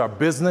that is our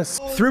business.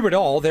 Through it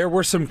all, there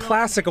were some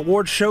classic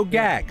award show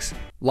gags,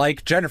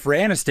 like Jennifer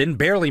Aniston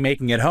barely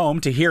making it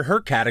home to hear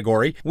her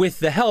category with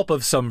the help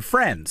of some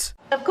friends.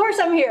 Of course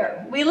I'm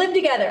here. We live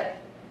together.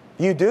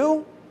 You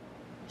do?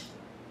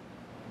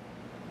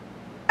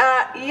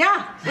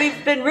 Yeah.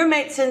 We've been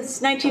roommates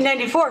since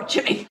 1994,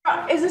 Jimmy.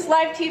 Is this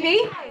live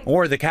TV?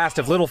 Or the cast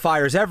of Little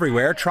Fires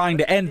Everywhere trying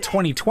to end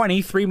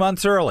 2020 3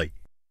 months early.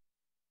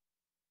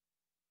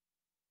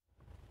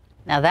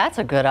 Now that's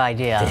a good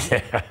idea.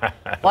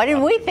 Why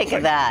didn't we think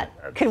of that?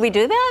 Could we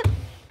do that?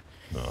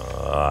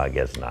 I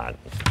guess not.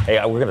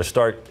 Hey, we're going to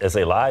start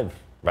SA Live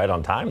right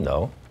on time,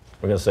 though.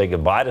 We're going to say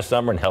goodbye to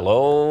summer and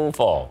hello,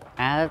 fall.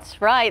 That's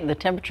right. The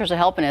temperatures are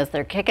helping us.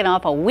 They're kicking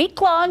off a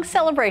week-long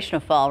celebration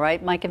of fall,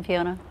 right, Mike and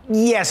Fiona?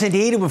 Yes,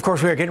 indeed. And of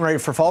course, we are getting ready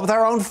for fall with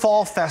our own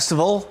fall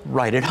festival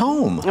right at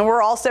home. And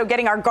we're also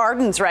getting our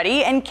gardens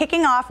ready and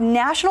kicking off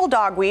National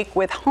Dog Week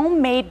with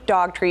homemade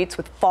dog treats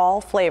with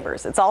fall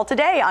flavors. It's all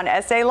today on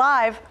SA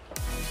Live.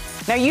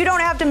 Now, you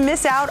don't have to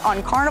miss out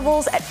on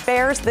carnivals at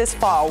fairs this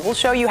fall. We'll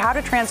show you how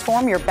to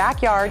transform your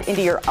backyard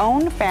into your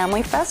own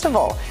family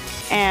festival.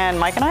 and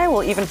Mike and I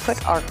will even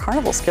put our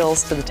carnival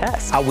skills to the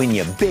test. I'll win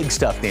you a big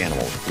stuffed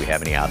animal if we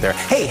have any out there.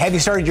 Hey, have you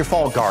started your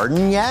fall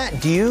garden yet?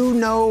 Do you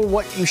know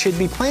what you should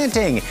be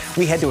planting?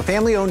 We head to a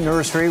family-owned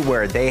nursery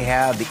where they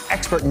have the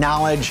expert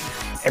knowledge,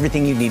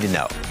 everything you need to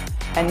know.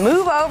 And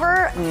move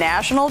over,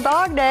 National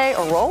Dog Day,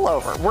 or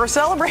rollover. We're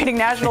celebrating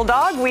National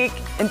Dog Week,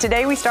 and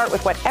today we start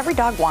with what every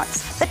dog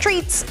wants, the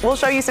treats. We'll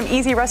show you some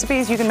easy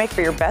recipes you can make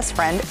for your best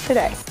friend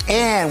today.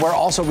 And we're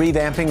also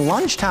revamping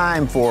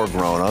lunchtime for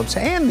grown-ups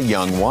and the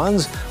young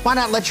ones. Why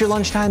not let your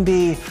lunchtime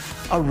be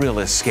a real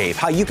escape?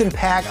 How you can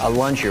pack a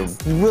lunch you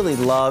really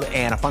love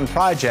and a fun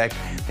project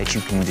that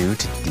you can do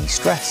to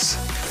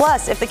de-stress.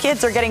 Plus, if the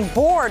kids are getting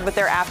bored with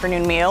their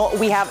afternoon meal,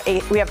 we have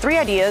 3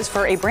 ideas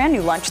for a brand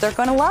new lunch they're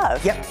going to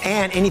love. Yep,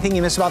 and anything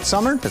you miss about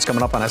summer, that's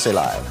coming up on SA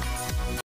Live.